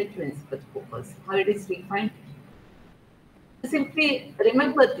second principal focus. How it is defined? Simply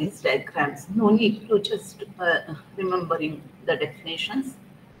remember these diagrams. No need to just remembering the definitions.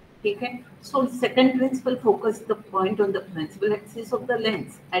 Okay. So second principal focus is the point on the principal axis of the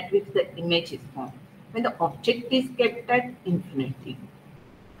lens at which the image is formed. When the object is kept at infinity.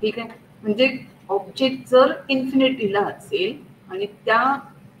 ठीक आहे. म्हणजे object जर इन्फिनिटीला असेल आणि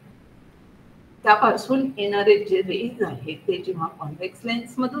त्यापासून येणारे जे raise आहेत ते जेव्हा कॉन्व्हेक्स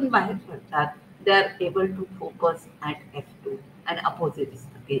लेन्स मधून बाहेर पडतात, they are able to focus at f2 and opposite is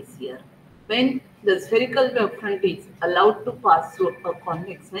the case here. When the spherical wavefront is allowed to pass through a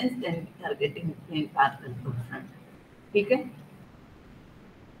convex lens, then we are getting plane parallel wavefront. ठीक आहे.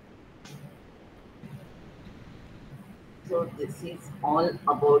 So this is all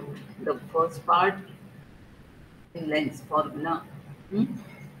about the first part in lens formula.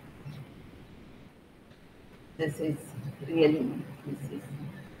 This is really this is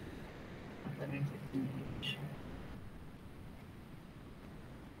apparent image.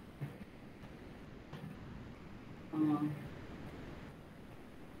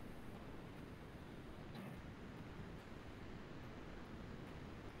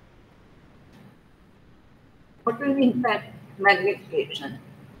 What will be impact magnification?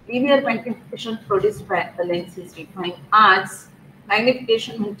 Linear magnification produced by a lens is defined as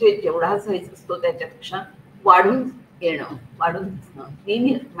magnification म्हणजे जेवढा size असतो त्याच्यापेक्षा वाढून येणं, वाढून दिसणं.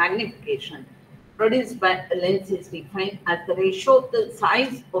 Linear magnification produced by a lens is defined as the ratio of the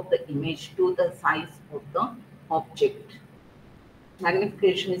size of the image to the size of the object.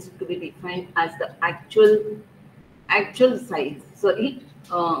 Magnification is to be defined as the actual size,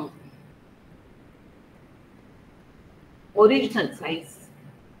 original size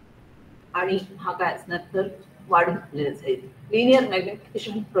आणि हा काय असणार तर वाढून आलेला size. Linear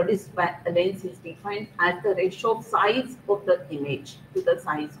magnification produced by a lens is defined as the ratio of size of the image to the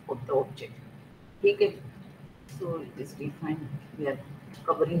size of the object. ठीक आहे. So it is defined. We are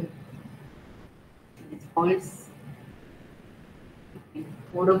covering these points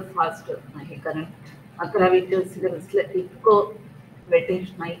थोडं fast आहे कारण 11वीच्या सिलेबसला इतकं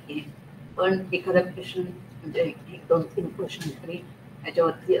weightage नाही आहे, पण एखादा क्वेश्चन म्हणजे 1-2-3 क्वेश्चन तरी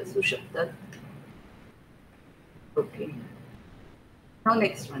याच्यावरती असू शकतात. Okay. Now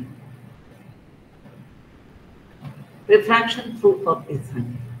next one, refraction through a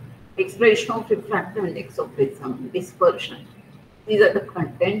prism, expression of refractive index of prism, dispersion. These are the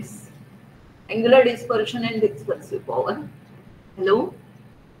contents: angular dispersion and dispersive power. Hello.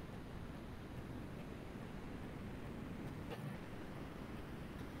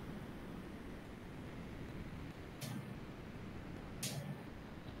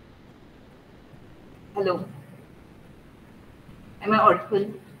 Am I audible?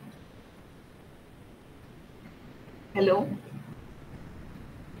 Hello?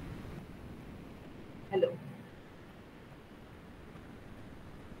 Hello?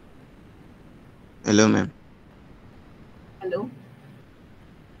 Hello, ma'am. Hello?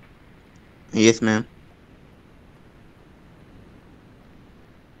 Yes, ma'am.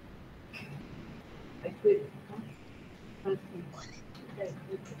 I quit. Okay.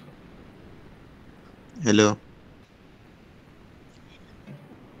 Hello.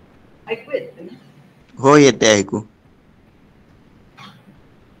 I quit. हो येते ऐकू.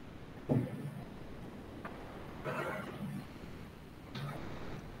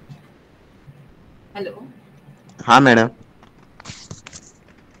 Hello? हाँ madam.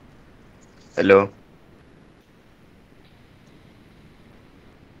 Hello.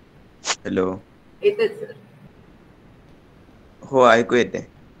 Hello. येते sir. हो ऐकू येते.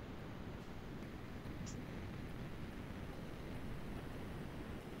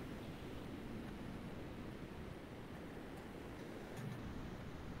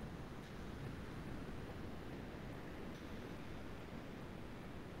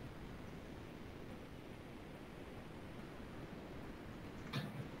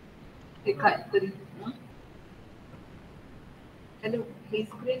 हे काहीतरी hello ही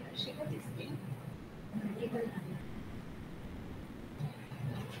screen कशी का दिसते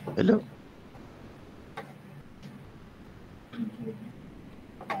हॅलो.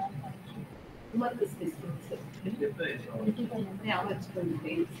 तुम्हाला दिसते स्क्रीन आवाज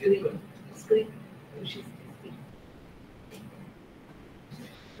बनते स्क्रीन कशी दिसते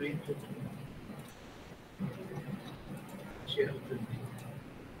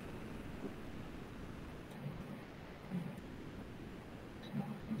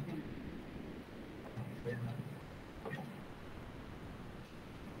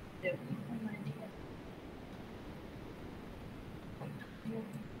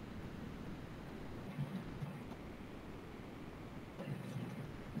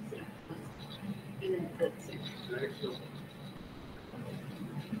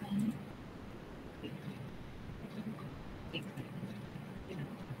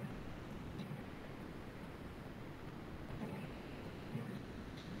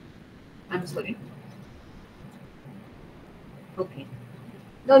I'm sorry. Okay.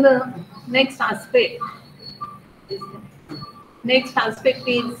 The next aspect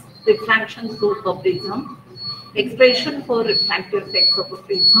is refraction through a prism. Expression for refractive effects of a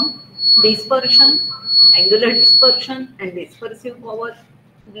prism. Dispersion, angular dispersion and dispersive power.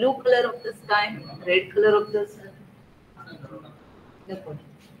 Blue color of the sky, red color of the sun.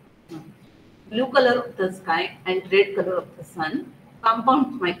 Blue color of the sky and red color of the sun,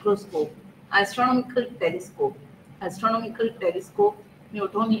 compound microscope, astronomical telescope,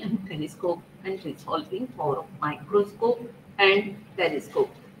 Newtonian telescope, and resolving power of microscope and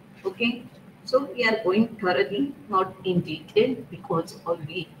telescope. Okay, so we are going thoroughly, not in detail, because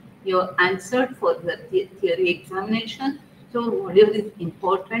already you are answered for the theory examination. So whatever is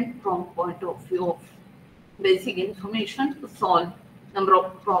important from point of view of basic information to solve number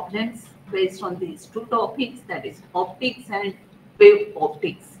of problems based on these two topics, that is optics and wave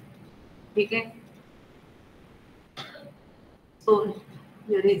optics. Okay, so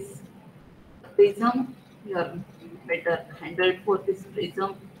here is prism. You are better handled for this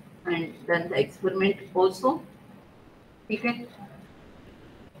prism and done the experiment also. Okay,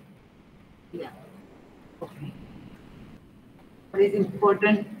 yeah, okay. What is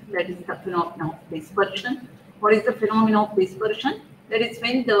important? That is the phenomenon of dispersion. What is the phenomenon of dispersion? That is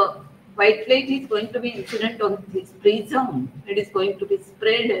when the white light is going to be incident on this prism, it is going to be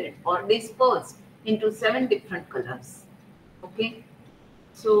spread or dispersed into 7 different colors. Okay,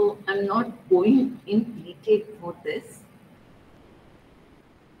 so I'm not going in detail for this.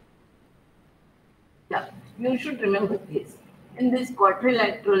 Yeah, you should remember this. In this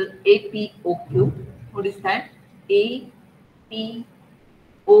quadrilateral APOQ, what is that? APOQ.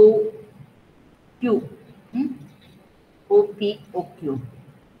 Hmm? OPOQ.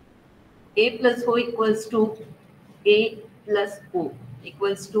 A plus O equals to A plus O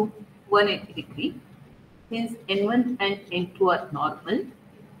equals to 180 degree. Hence N1 and N2 are normal.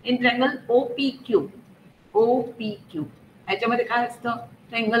 In triangle OPQ, OPQ, ह्याच्यामध्ये काय असतं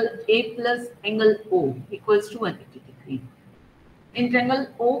triangle A plus angle O equals to 180 degree. In triangle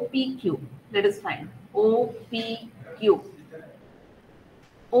OPQ, let us find OPQ.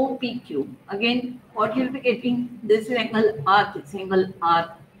 OPQ. Again, what you'll be getting, this is angle R, this angle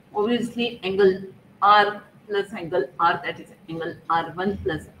R. Obviously, angle R plus angle R, that is angle R1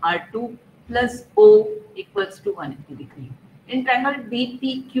 plus R2 plus O equals to 180 degree. In triangle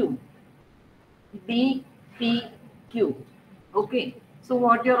DPQ, DPQ, Okay, so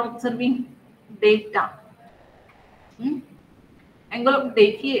what you're observing? Delta. Angle of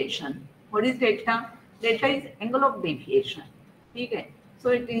deviation. What is delta? Delta is angle of deviation. Okay, so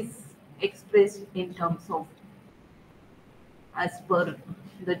it is expressed in terms of, as per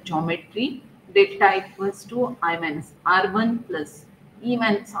the geometry, delta equals to I minus R1 plus E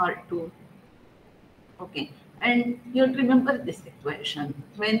minus R2. Okay, and you remember this equation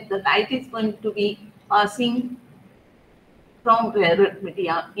when the light is going to be passing from rarer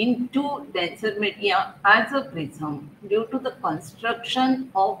media into denser media as a prism due to the construction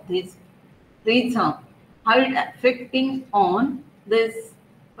of this prism, how it affecting on this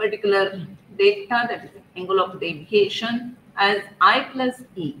particular delta, that is angle of deviation, as I plus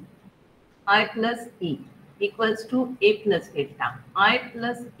E. I plus E equals to A plus delta. I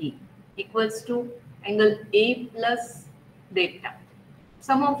plus E equals to angle A plus delta.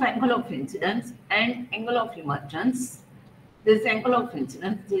 Sum of angle of incidence and angle of emergence. This angle of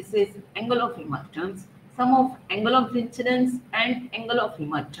incidence, this is angle of emergence. Sum of angle of incidence and angle of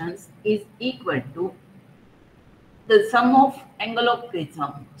emergence is equal to the sum of angle of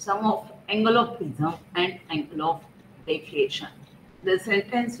prism, and angle of deviation. The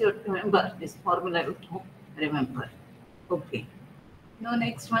sentence you have to remember, this formula you have to remember. Okay. Now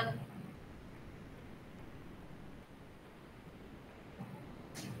next one.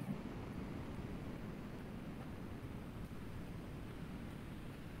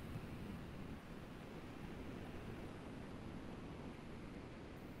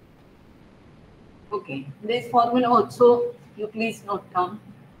 Okay, this formula also you please note down.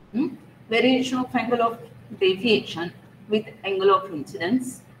 Variation of angle of deviation with angle of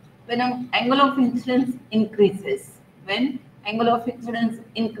incidence. When an angle of incidence increases,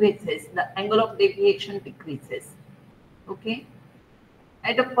 the angle of deviation decreases. Okay,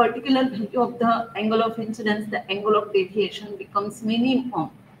 at a particular value of the angle of incidence, the angle of deviation becomes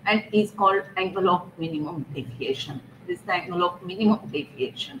minimum and is called angle of minimum deviation. This is the angle of minimum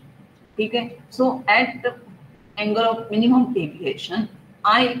deviation. Okay, so at the angle of minimum deviation,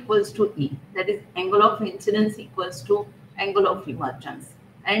 I equals to E, that is angle of incidence equals to angle of emergence,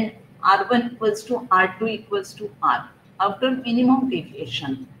 and R1 equals to R2 equals to R. After minimum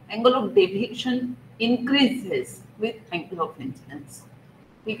deviation, angle of deviation increases with angle of incidence.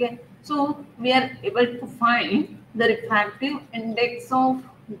 Okay, so we are able to find the refractive index of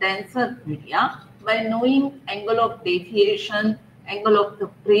denser media by knowing angle of deviation, angle of the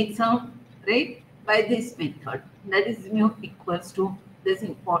prism, right? By this method, that is mu equals to this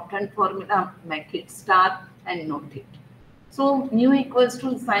important formula. Make it star and note it. So mu equals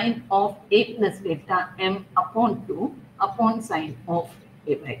to sine of A plus delta m upon 2 upon sine of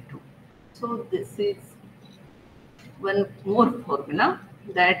A by 2. So this is one more formula,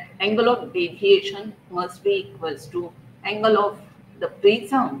 that angle of deviation must be equals to angle of the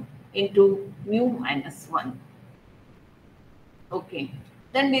prism into mu minus 1. Okay.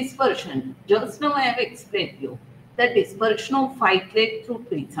 Then dispersion. Just now I have explained you the dispersion of white light through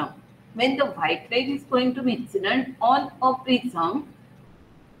prism. When the white light is going to be incident on a prism,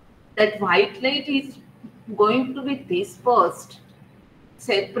 that white light is going to be dispersed,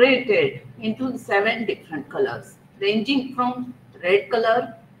 separated into 7 different colors, ranging from red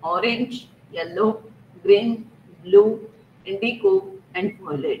color, orange, yellow, green, blue, indigo, and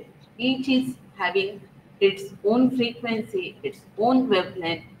violet. Each is having its own frequency, its own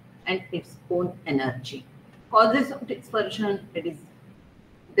wavelength, and its own energy. Causes of dispersion, it is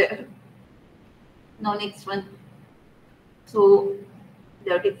there. Now next one. So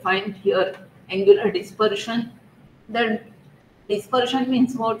they are defined here angular dispersion. The dispersion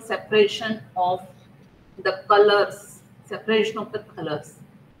means what? Separation of the colors,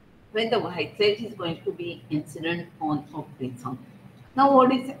 when the white light is going to be incident on a prism. Now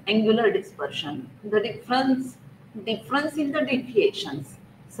what is angular dispersion? The difference in the deviations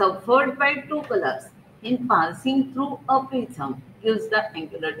suffered by two colors in passing through a prism gives the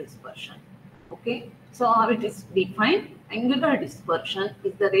angular dispersion. Okay, so how it is defined? Angular dispersion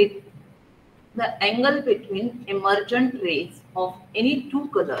is the angle between emergent rays of any two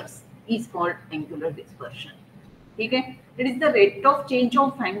colors is called angular dispersion. Okay, it is the rate of change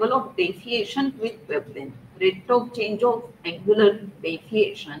of angle of deviation with wavelength. Rate of change of angular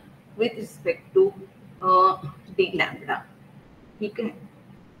deviation with respect to d lambda. Okay,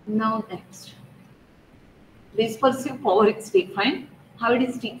 now next. Dispersive power is defined. How it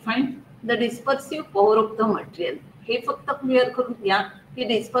is defined? The dispersive power of the material. हे फक्त clear करून द्या की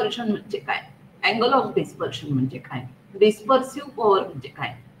dispersion म्हणजे काय, angle of dispersion म्हणजे काय, डिस्पर्सिव्ह power म्हणजे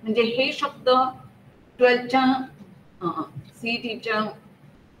काय. म्हणजे हे शब्द 12च्या सीईटीच्या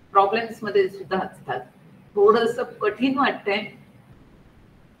प्रॉब्लेम्स मध्ये सुद्धा असतात. थोडंसं कठीण वाटतंय,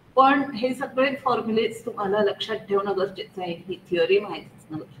 पण हे सगळे फॉर्म्युलेज तुम्हाला लक्षात ठेवणं गरजेचं आहे. ही थिअरी माहिती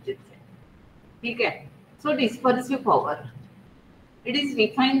असणं गरजेचं आहे. ठीक आहे. सो डिस्पर्सिव्ह power, it is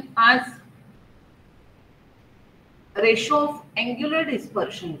defined as ratio of angular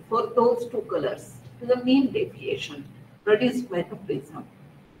dispersion for those two colors to the mean deviation produced by the prism.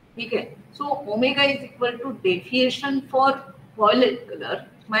 ठीक है. So omega is equal to deviation for violet color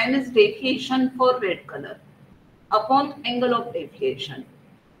minus deviation for red color upon angle of deviation.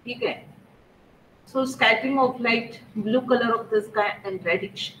 ठीक है. So scattering of light, blue color of the sky and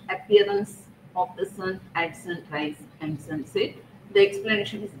reddish appearance of the sun at sunrise and sunset. The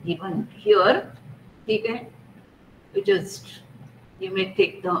explanation is given here. ठीक है. You may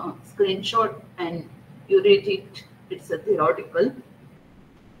take the screenshot and you read it. It's a theoretical.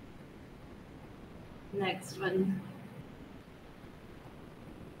 Next one.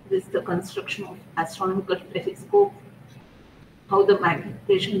 This is the construction of astronomical telescope. How the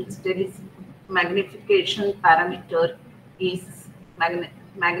magnification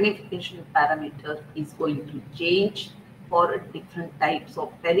parameter is going to change for different types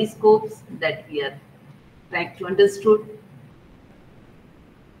of telescopes that we are trying to understood.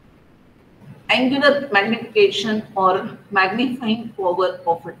 Angular magnification or magnifying power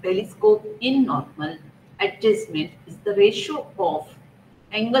of a telescope in normal adjustment is the ratio of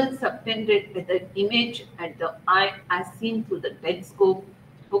angle subtended with the image at the eye as seen through the telescope.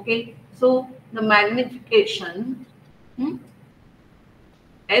 Okay, so the magnification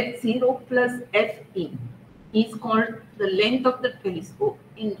f0 plus fe is called the length of the telescope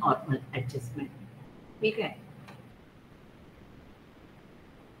in normal adjustment. Okay.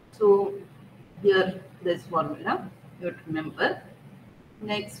 So here this formula you have to remember.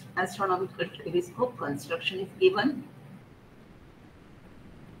 Next, astronomical telescope construction is given.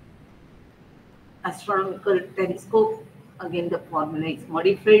 Astronomical telescope, again the formula is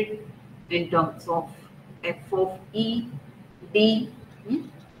modified in terms of f of e, d.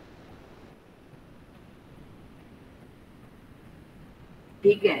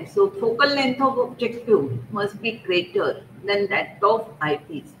 Okay, so focal length of objective must be greater than that of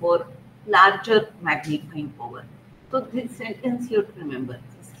eyepiece for larger magnifying power. So this sentence you have to remember.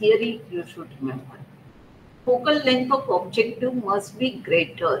 This theory you should remember. Focal length of objective must be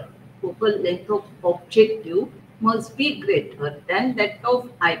greater. Focal length of objective must be greater than that of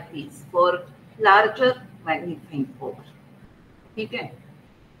eyepiece for larger magnifying power. Okay.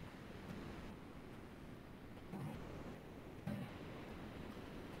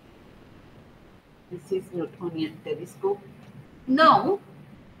 This is Newtonian telescope. Now,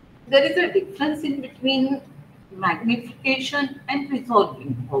 there is a difference in between magnification and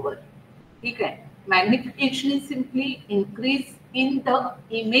resolving power. Okay. Magnification is simply increase in the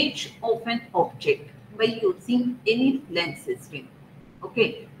image of an object by using any lens system.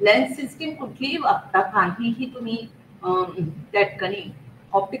 Okay. Lens system कुठलीही वापरा, काहीही तुम्ही त्या ठिकाणी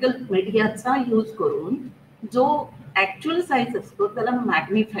optical मीडियाचा use करून जो actual size असतो त्याला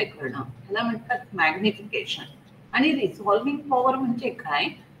मॅग्निफाय करणं, त्याला म्हणतात मॅग्निफिकेशन. आणि रिझॉल्विंग पॉवर म्हणजे काय,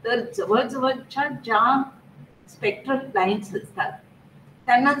 तर जवळजवळच्या ज्या स्पेक्ट्रल लाईन्स असतात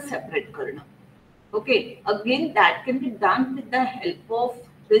त्यांना सेपरेट करणं. Okay, again that can be done with the help of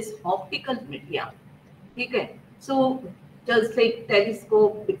this optical media. Okay, so just like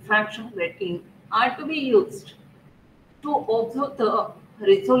telescope, diffraction grating are to be used to observe the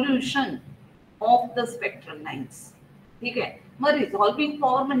resolution of the spectral lines. ठीक आहे. मग रिझॉल्विंग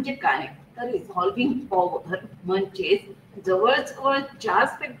power म्हणजे काय, तर रिझॉल्विंग power म्हणजे जवळजवळ ज्या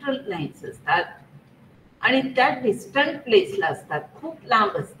spectral lines असतात आणि त्या डिस्टंट प्लेसला असतात, खूप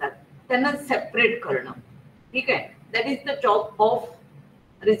लांब असतात, त्यांना सेपरेट करणं. ठीक आहे. That is the job of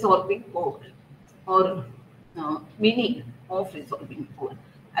रिझॉल्विंग power और meaning of resolving power.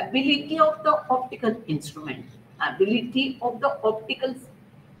 Ability of the optical instrument. Ability of the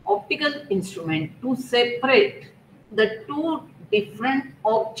optical instrument to separate the two different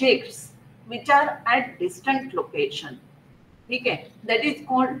objects which are at distant location. Okay, that is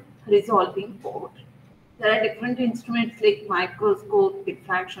called resolving power. There are different instruments like microscope,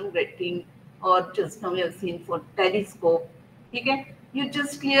 diffraction grating, or just now we have seen for telescope. Okay, you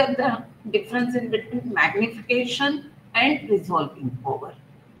just clear the difference in between magnification and resolving power.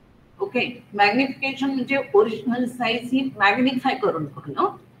 Okay, magnification म्हणजे original size ही magnify करून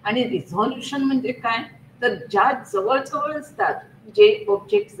बघणं, आणि resolution म्हणजे काय, तर ज्या जवळजवळ असतात, जे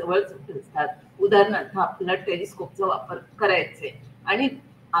ऑब्जेक्ट जवळजवळ असतात, उदाहरणार्थ आपल्याला टेलिस्कोपचा वापर करायचा आहे आणि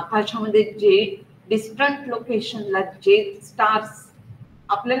आकाशामध्ये जे डिस्टंट लोकेशनला जे स्टार्स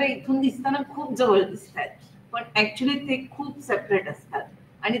आपल्याला इथून दिसताना खूप जवळ दिसतात पण ऍक्च्युली ते खूप सेपरेट असतात,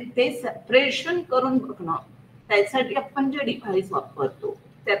 आणि ते सेपरेशन करून बघणं, त्यासाठी आपण जे डिव्हाइस वापरतो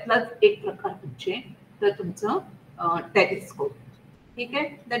त्यातलाच एक प्रकार म्हणजे तर तुमचं टेलिस्कोप. ठीक आहे,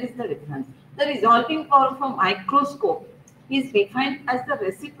 that is the difference. The रिझॉल्विंग power of a microscope is defined as the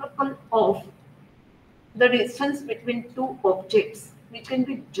reciprocal of the distance between two objects which can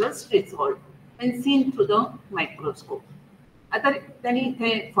be just resolved when seen through the microscope. आता त्यांनी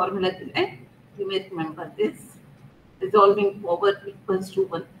इथे formula दिलाय, you may remember this. Resolving power equals to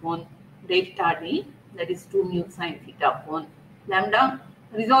 1 upon delta D, that is 2 mu sin theta upon lambda.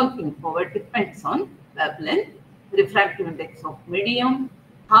 Resolving power depends on wavelength, refractive index of medium,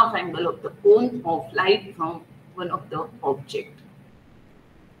 half angle of the cone of light from one of the object.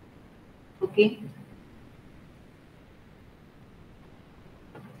 Okay.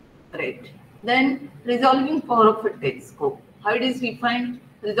 Right. Then resolving power of a telescope. How it is defined?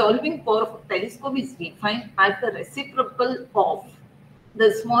 Resolving power of a telescope is defined as the reciprocal of the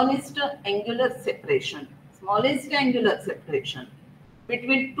smallest angular separation. Smallest angular separation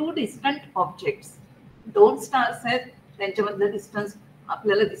between two distant objects. दोन stars आहेत, त्यांच्यामधलं distance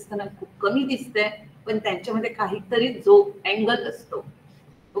आपल्याला दिसताना खूप कमी दिसतंय, पण त्यांच्यामध्ये काहीतरी जो अँगल असतो,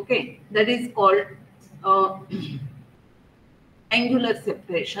 okay, that is called angular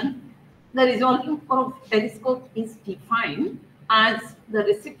separation. The resolving power of telescope is defined as the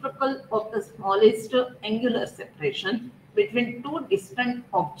reciprocal of the smallest angular separation between two distant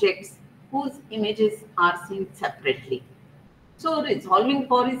objects whose images are seen separately. So resolving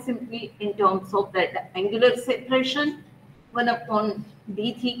power is simply in terms of that angular separation 1 upon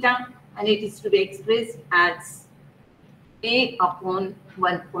d theta, and it is to be expressed as a upon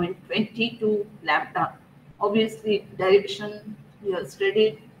 1.22 lambda. Obviously, derivation you have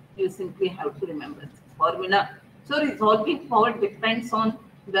studied, you simply have to remember this formula. So, resolving power depends on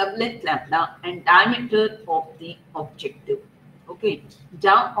wavelength lambda and diameter of the objective. Okay,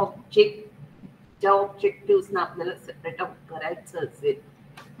 ज्या objectives ना आपल्याला separate out करायचं असेल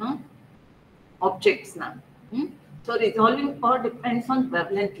objects ना, so resolving power depends on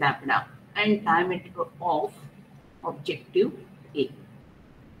wavelength lambda and diameter of objective A.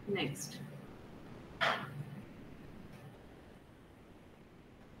 Next.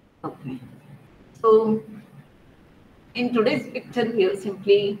 Okay, so in today's lecture we have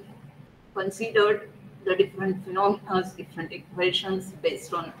simply considered the different phenomena, different equations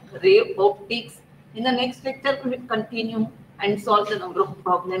based on ray optics. In the next lecture we will continue and solve the number of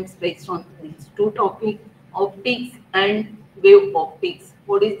problems based on these two topics, optics and wave optics.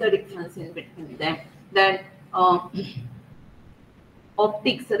 What is the difference in between them? Then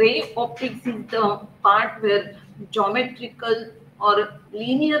optics, ray optics is the part where geometrical or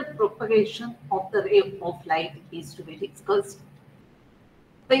linear propagation of the ray of light is to be discussed.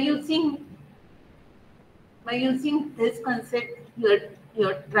 By using this concept, you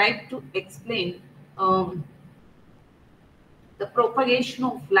are trying to explain the propagation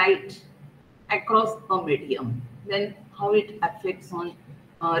of light across a medium, then how it affects on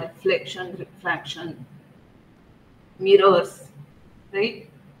reflection, refraction, mirrors, right?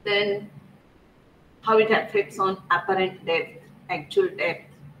 Then how it affects on apparent depth, actual depth.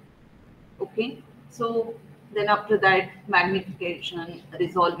 Okay, so then after that magnification,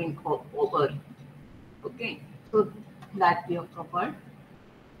 resolving over. Okay, so that we have covered.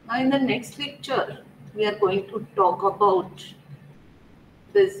 Now in the next lecture we are going to talk about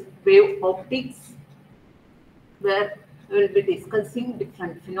this wave optics, where we will be discussing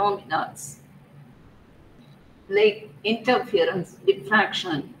different phenomena like interference,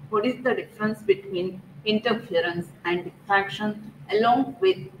 diffraction. What is the difference between interference and diffraction, along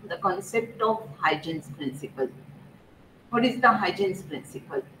with the concept of Huygens principle? What is the Huygens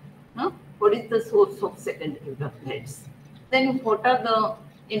principle? What is the source of secondary wavelets? Then what are the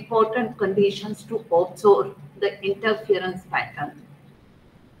important conditions to observe the interference pattern?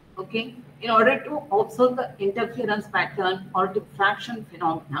 Okay, in order to observe the interference pattern or diffraction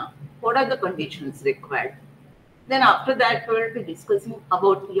phenomena, what are the conditions required? Then after that, we will be discussing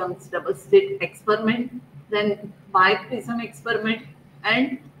about Young's double slit experiment, then biprism experiment,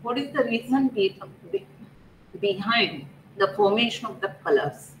 and what is the reason behind the formation of the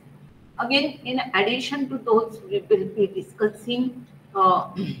colors. Again, in addition to those, we will be discussing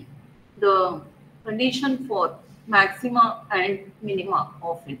the condition for maxima and minima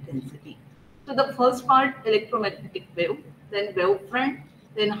of intensity. So the first part, electromagnetic wave, then wavefront,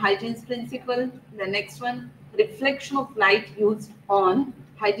 then Huygens principle, the next one, reflection of light used on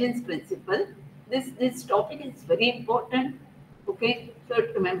Huygens principle. This topic is very important, okay, so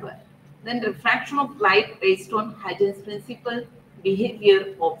remember. Then refraction of light based on Huygens principle,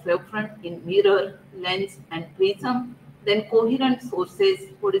 behavior of wavefront in mirror, lens and prism, Then coherent sources,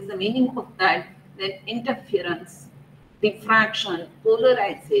 what is the meaning of that? Then interference, diffraction,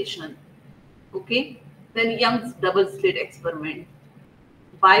 polarization, okay? Then Young's double slit experiment,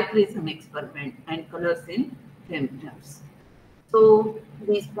 biprism experiment, and colors in femtones. So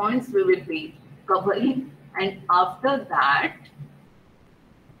these points we will be covering, and after that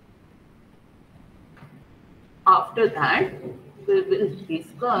we will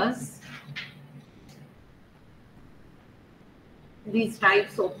discuss these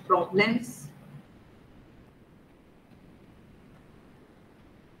types of problems.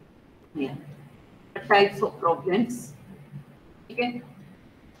 Yeah, types of problems. Okay.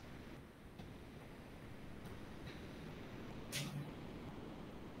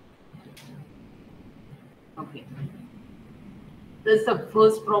 Okay. This is the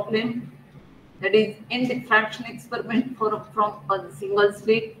first problem. That is, in diffraction experiment from a single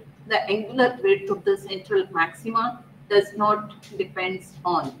slit, the angular weight of the central maxima does not depend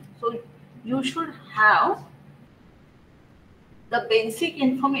on. So you should have the basic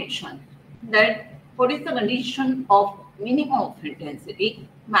information that what is the condition of minimum of intensity,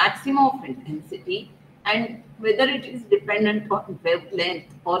 maximum of intensity, and whether it is dependent on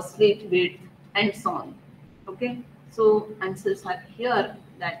wavelength or slit width and so on. Okay, so answers are here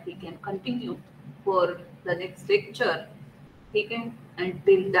that we can continue for the next lecture. Okay,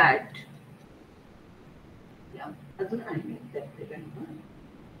 until that, yeah, अजून आहे that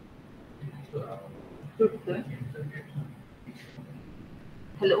good.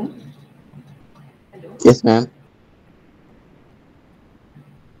 Hello. Hello. Yes, ma'am.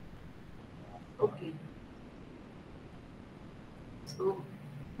 Okay. So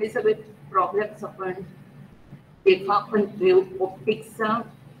हे सगळे problems आपण जेव्हा आपण wave ऑप्टिक्सचा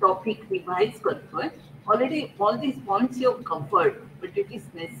topic revise करतोय, already all these points you have covered, but it is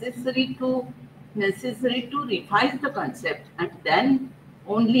necessary to revise the concept, and then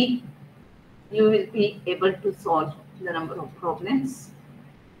only you will be able to solve the number of problems.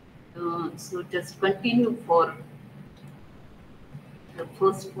 So just continue for the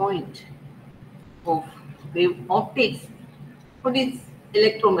first point of wave optics. What is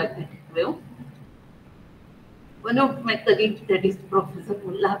electromagnetic wave? One of my colleagues, that is Professor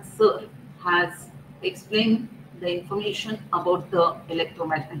Mullah sir, has explained the information about the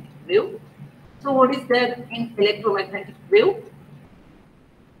electromagnetic wave. So what is there in electromagnetic wave?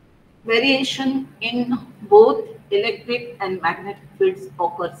 Variation in both electric and magnetic fields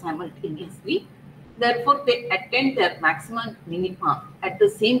occur simultaneously. Therefore, they attain their maximum minima at the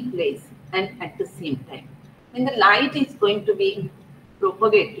same place and at the same time. When the light is going to be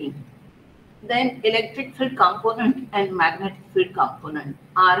propagating, then electric field component and magnetic field component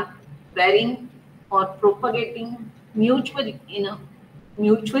are varying or propagating mutually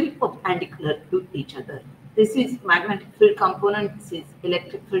perpendicular to each other. This is magnetic field component, this is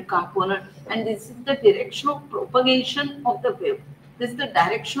electric field component, and this is the direction of propagation of the wave. This is the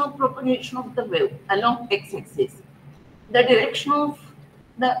direction of propagation of the wave along x-axis. The direction of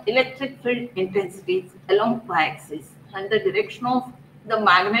the electric field intensity is along y-axis, and the direction of the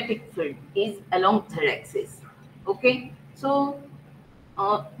magnetic field is along z-axis. Okay, so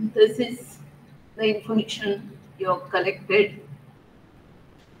this is the information you have collected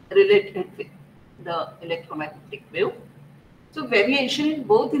related with the electromagnetic wave. So variation in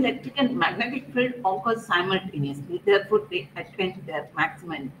both electric and magnetic field occurs simultaneously. Therefore, they attain their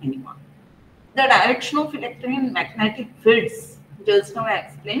maximum and minimum. The direction of electric and magnetic fields, just now I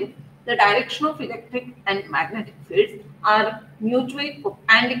explained, the direction of electric and magnetic fields are mutually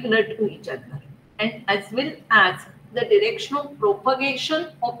perpendicular to each other, and as well as the direction of propagation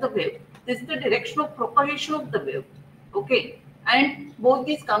of the wave. This is the direction of propagation of the wave. Okay, and both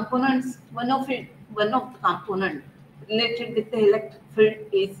these components, one of the component related with the electric field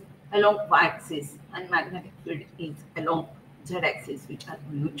is along y-axis and magnetic field is along z-axis, which are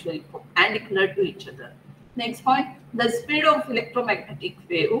mutually perpendicular to each other. Next point, the speed of electromagnetic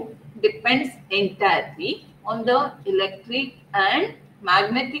wave depends entirely on the electric and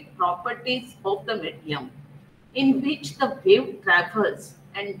magnetic properties of the medium in which the wave travels,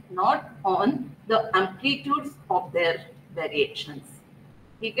 and not on the amplitudes of their variations.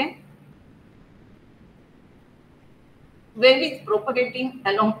 Okay? Wave is propagating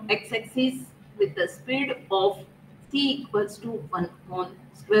along x-axis with the speed of c equals to 1 upon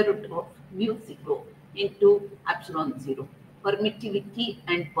square root of mu 0 into epsilon 0. Permittivity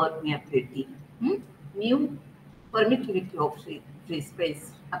and permeability. Mu, permittivity of free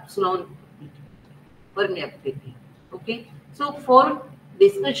space, epsilon permeability. Okay. So for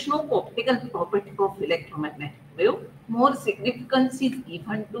discussion of optical property of electromagnetic wave, more significance is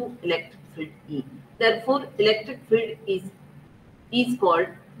given to electric field E. Therefore electric field is called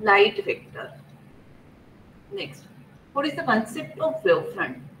light vector. Next, what is the concept of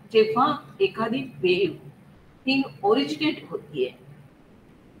wavefront? जेव्हा एखादी wave ही originate होतीये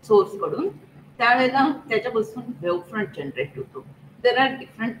source कडून त्यावेळेला त्याच्यापासून wavefront generate होतो. There are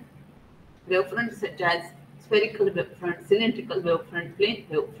different wavefront such as spherical wavefront, cylindrical wavefront, plane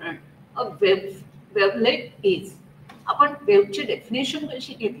wavefront. A wavelet is, आपण वेवची definition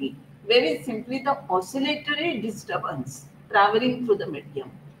कशी घेतली? Wave is simply the oscillatory disturbance travelling through the medium.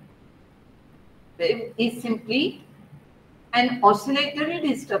 Wave is simply an oscillatory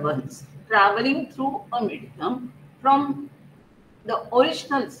disturbance traveling through a medium from the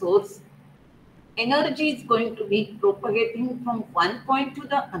original source. Energy is going to be propagating from one point to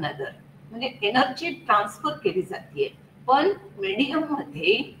the another. म्हणजे energy transfer केली जाते, पण medium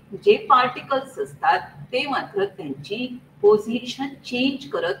मध्ये जे particles असतात ते मात्र त्यांची position change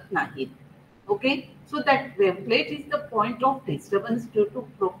करत नाहीत. Okay, so that wavelet is the point of disturbance due to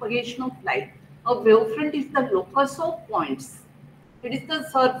propagation of light. A wavefront is the locus of points. It is the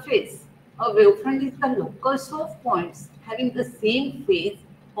surface. A wavefront is the locus of points having the same phase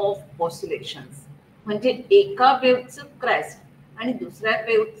of oscillations. म्हणजे एका वेव्हचं crest आणि दुसऱ्या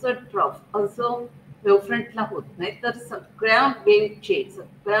वेव्हचं trough असं वेवफ्रंटला होत नाही, तर सगळ्या वेव्हचे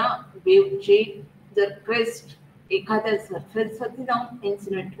जर क्रेस्ट एखाद्या सरफेसवरती जाऊन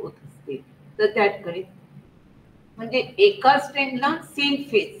इन्सिडेंट होत असते तर त्याकडे म्हणजे एकाच टाइमला सेम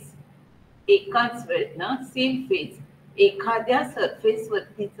फेज, एकाच वेळेला सेम फेज एखाद्या सरफेस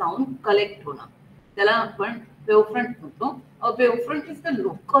वरती जाऊन कलेक्ट होणं, त्याला आपण वेवफ्रंट म्हणतो. अ wavefront is the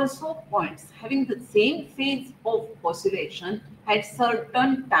locus of points having the same phase of oscillation at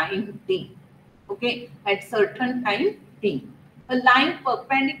certain time t. Okay, at certain time t. A line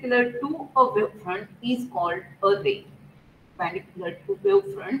perpendicular to a wavefront is called a ray. Perpendicular to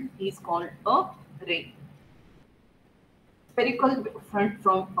wavefront is called a ray. Spherical wavefront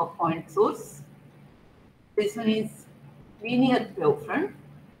from a point source. This one is linear wavefront.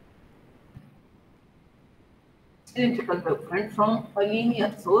 Cylindrical wavefront from a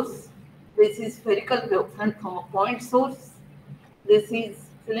linear source. This is spherical wavefront from a point source. This is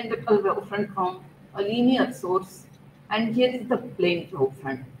cylindrical wavefront from a linear source, and here is the plane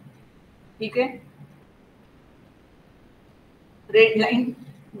wavefront. Okay, red line,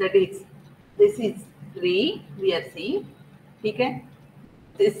 that is, this is ray we are seeing. Okay,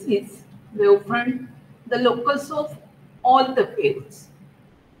 this is wavefront, the locus of all the waves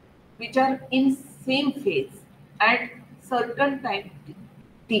which are in same phase at certain time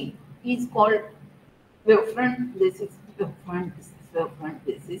t is called wavefront. This is wavefront, this is wavefront,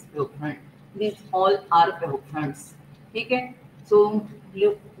 this is wavefront. These all are wavefronts. Okay, so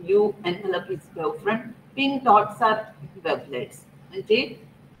blue envelope is wavefront. Pink dots are wavelets. Okay,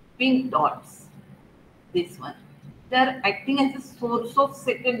 pink dots, this one, they are acting as a source of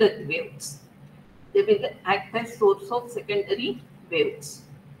secondary waves. They will act as source of secondary waves.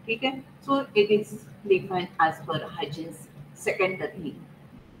 Okay, so it is defined as per Huygens secondary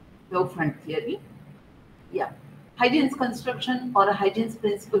wavefront theory. Yeah, Huygens construction or Huygens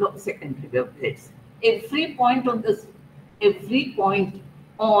principle of secondary wavelets. Every point on the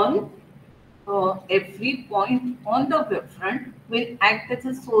wavefront will act as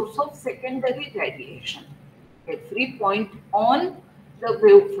a source of secondary radiation. Every point on the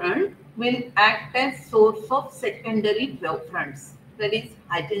wavefront will act as source of secondary wavefronts. That is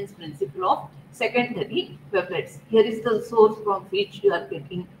Huygens principle of secondary wavelets. Here is the source from which you are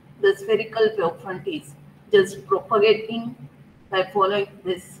getting the spherical wavefront is just propagating by following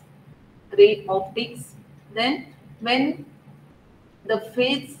this ray optics. Then when the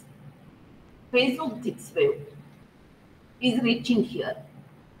phase of this wave is reaching here,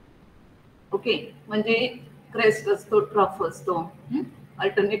 okay, म्हणजे crest असतो, trough असतो,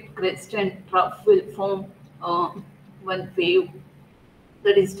 alternate crest and trough will form one wave.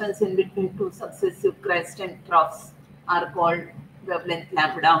 The distance in between two successive crests and troughs are called wavelength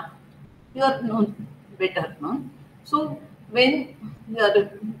lambda. You are known better, no? So when you are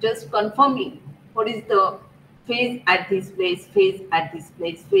just confirming what is the phase at this place, phase at this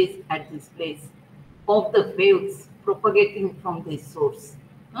place, phase at this place of the waves propagating from this source,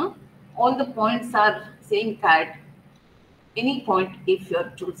 all the points are saying that any point, if you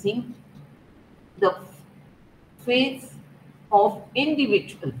are choosing the phase of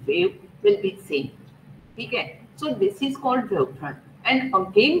individual wave will be same. Okay, so this is called wavefront. And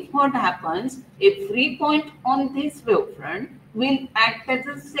again, what happens, every point on this wavefront will act as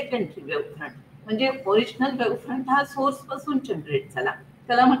a secondary wavefront. म्हणजे original wavefront हा source पासून generate झाला,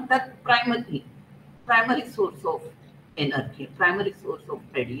 त्याला म्हणतात primary source of energy, primary source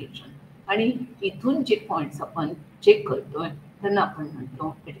of radiation. आणि इथून जे points आपण check करतोय त्यांना आपण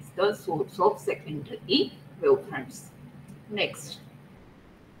म्हणतो it is the source of secondary wave fronts. Next,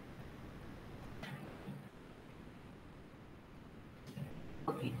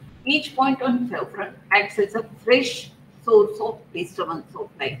 okay, each point on wave front acts as a fresh source of disturbance of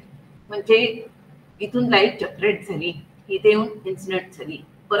light. म्हणजे इथून light generate झाली, इथे येऊन इन्सिडेंट झाली,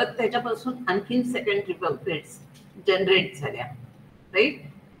 परत त्याच्यापासून आणखीन सेकंडरी वेव्हफ्रंट्स जनरेट झाल्या, right.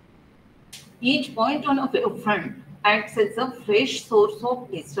 Each point on a wavefront acts as a fresh source of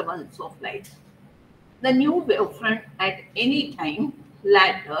disturbance of light. The new wavefront at any time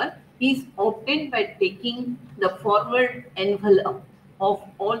later is obtained by taking the forward envelope of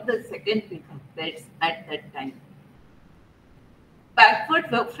all the secondary wavelets at that time. Backward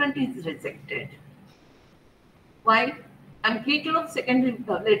wavefront is rejected. Why? Amplitude of secondary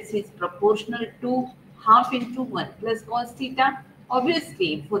wavelets is proportional to half into 1 plus cos theta.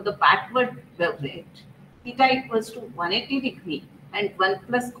 Obviously, for the backward wavelet, theta equals to 180 degree and 1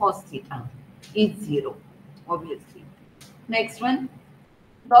 plus cos theta is 0, obviously. Next one,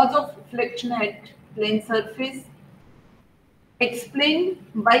 laws of reflection at plane surface explained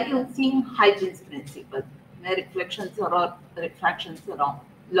by using Huygens principle. Reflections or refractions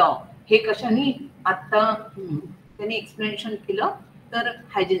law. हे कशाने आता त्यांनी explanation केलं तर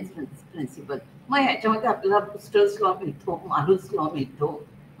हायजेन्स principal. मग ह्याच्यामध्ये आपल्याला busters law मिळतो, मारूस law मिळतो,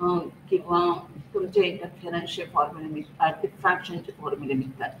 किंवा तुमचे इंटरफिरन्सचे फॉर्म्युले मिळतात, डिफ्रॅक्शनचे फॉर्म्युले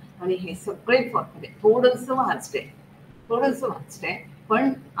मिळतात. आणि हे सगळे फॉर्म्युले थोडंसं वाचते,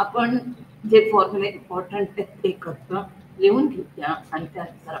 पण आपण जे फॉर्म्युले इम्पॉर्टंट आहेत ते करतो, लिहून घेऊया आणि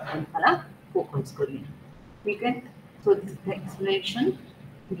त्यानुसार आपण त्याला फोकस करूया. ठीक आहे. So this is the explanation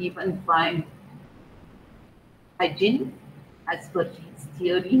given by Huygens as per his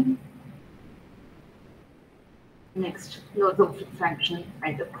theory. Next, laws of refraction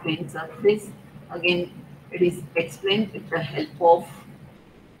at a plane surface. Again, it is explained with the help of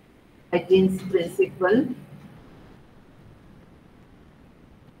Huygens principle.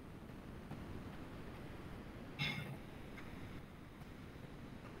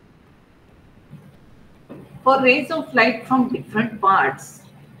 For rays of light from different parts,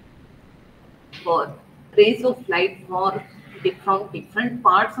 from different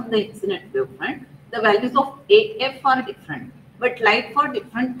parts on the incident wavefront, the values of AF are different, but light for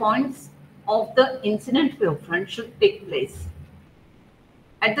different points of the incident wavefront should take place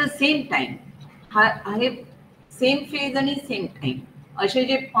at the same time. Same phase आणि same time असे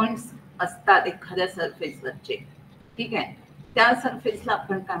जे points असतात एखाद्या सरफेसवरचे, ठीक आहे, त्या सरफेसला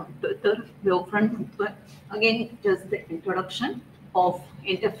आपण काय म्हणतोय तर वेव्हफ्रंट म्हणतोय. Again just the introduction of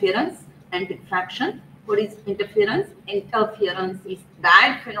interference and diffraction. What is interference? Interference is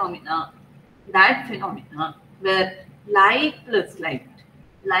that phenomena where light plus light,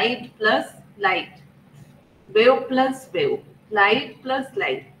 wave plus wave, light plus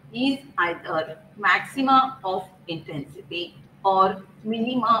light is either maxima of intensity or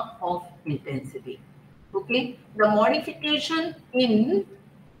minima of intensity. Okay, the modification in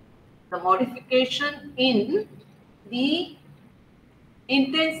the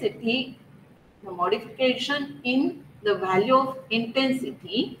intensity, the modification in the value of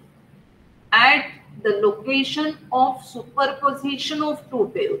intensity at the location of superposition of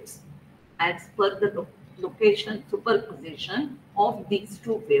two waves, as per the superposition of these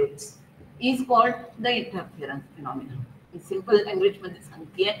two waves, is called the interference phenomenon. In simple language मध्ये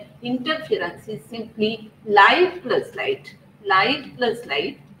सांगते, interference is simply light plus light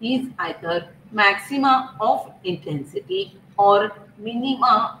is either maxima of intensity or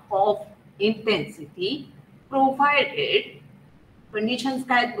minima of intensity, provided conditions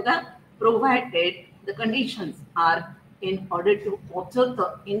काय आहेत बघा, provided the conditions are in order to observe the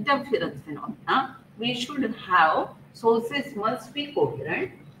interference phenomena, we should have sources must be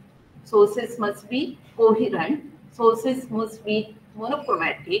coherent, sources must be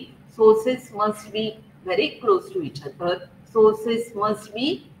monochromatic, sources must be very close to each other, sources must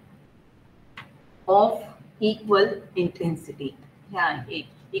be of equal intensity. ह्या आहे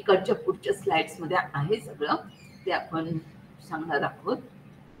इकडच्या पुढच्या slides मध्ये आहे सगळं, ते आपण सांगणार आहोत.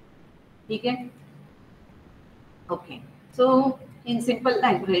 ठीक आहे. Okay, so in simple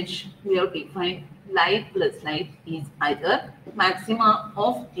language we have defined light plus light is either maxima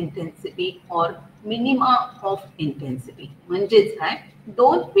of intensity और मिनिमा ऑफ इंटेन्सिटी. म्हणजेच काय,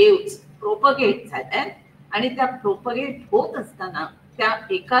 दोन वेव्स प्रोपगेट झाल्या आणि त्या प्रोपगेट होत असताना त्या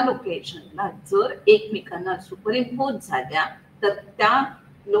एका लोकेशनला जर एकमेकांना सुपरइम्पोज झाल्या तर त्या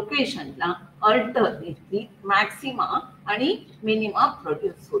लोकेशनला अल्टरनेटली मॅक्सिमा आणि मिनिमा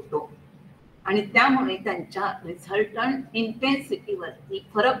प्रोड्यूस होतो. आणि त्यामुळे त्यांच्या रिझल्टंट इंटेन्सिटीवरती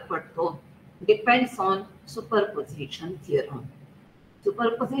फरक पडतो. Depends on superposition theorem.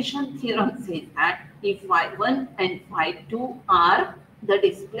 Superposition theorem says that if y1 and y2 are the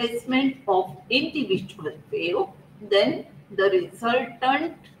displacement of individual wave, then the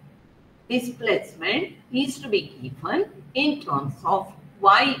resultant displacement is to be given in terms of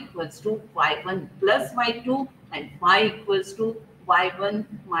y equals to y1 plus y2 and y equals to y1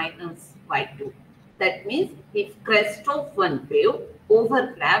 minus y2. That means if crest of one wave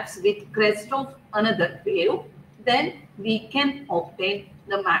overlaps with crest of another wave, then we can obtain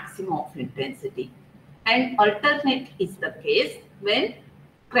the maximum of intensity. And alternate is the case when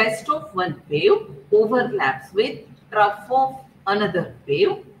crest of one wave overlaps with trough of another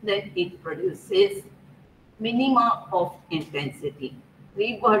wave, then it produces minima of intensity.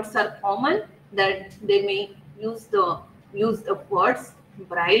 Three words are common that they may use the words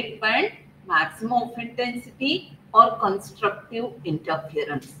bright band, maximum of intensity or constructive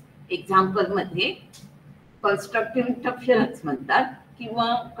interference. Example मध्ये constructive interference म्हणतात किंवा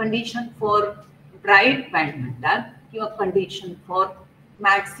condition for bright band म्हणतात किंवा condition for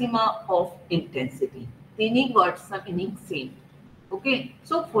maxima of intensity. तिन्ही वर्ड्सचा meaning same. Okay,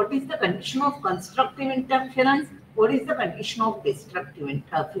 so what is the condition of constructive interference? What is the condition of destructive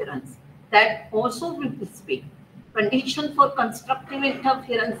interference? That also we will speak. Condition for constructive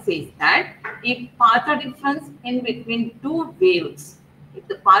interference says that if path difference in between two waves, if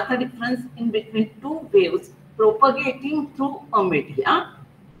the path difference in between two waves propagating through a media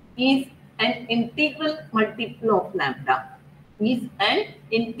is an integral multiple of lambda,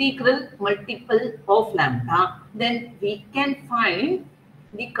 then we can find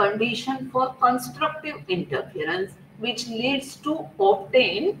the condition for constructive interference which leads to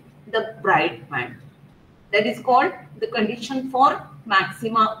obtain the bright band. That is called the condition for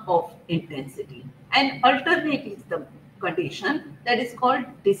maxima of intensity. And alternate is the condition that is called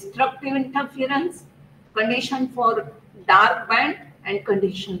destructive interference, condition for dark band and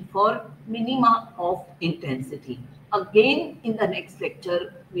condition for minima of intensity. Again, in the next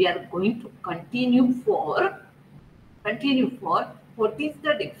lecture, we are going to continue for what is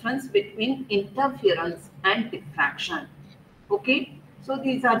the difference between interference and diffraction. Okay, so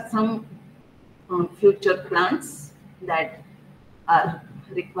these are some future plans that are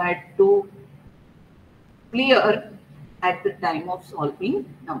required to clear at the time of solving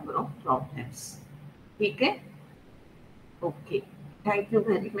number of problems. Okay. Okay. Thank you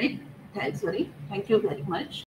very much. Thank you very much.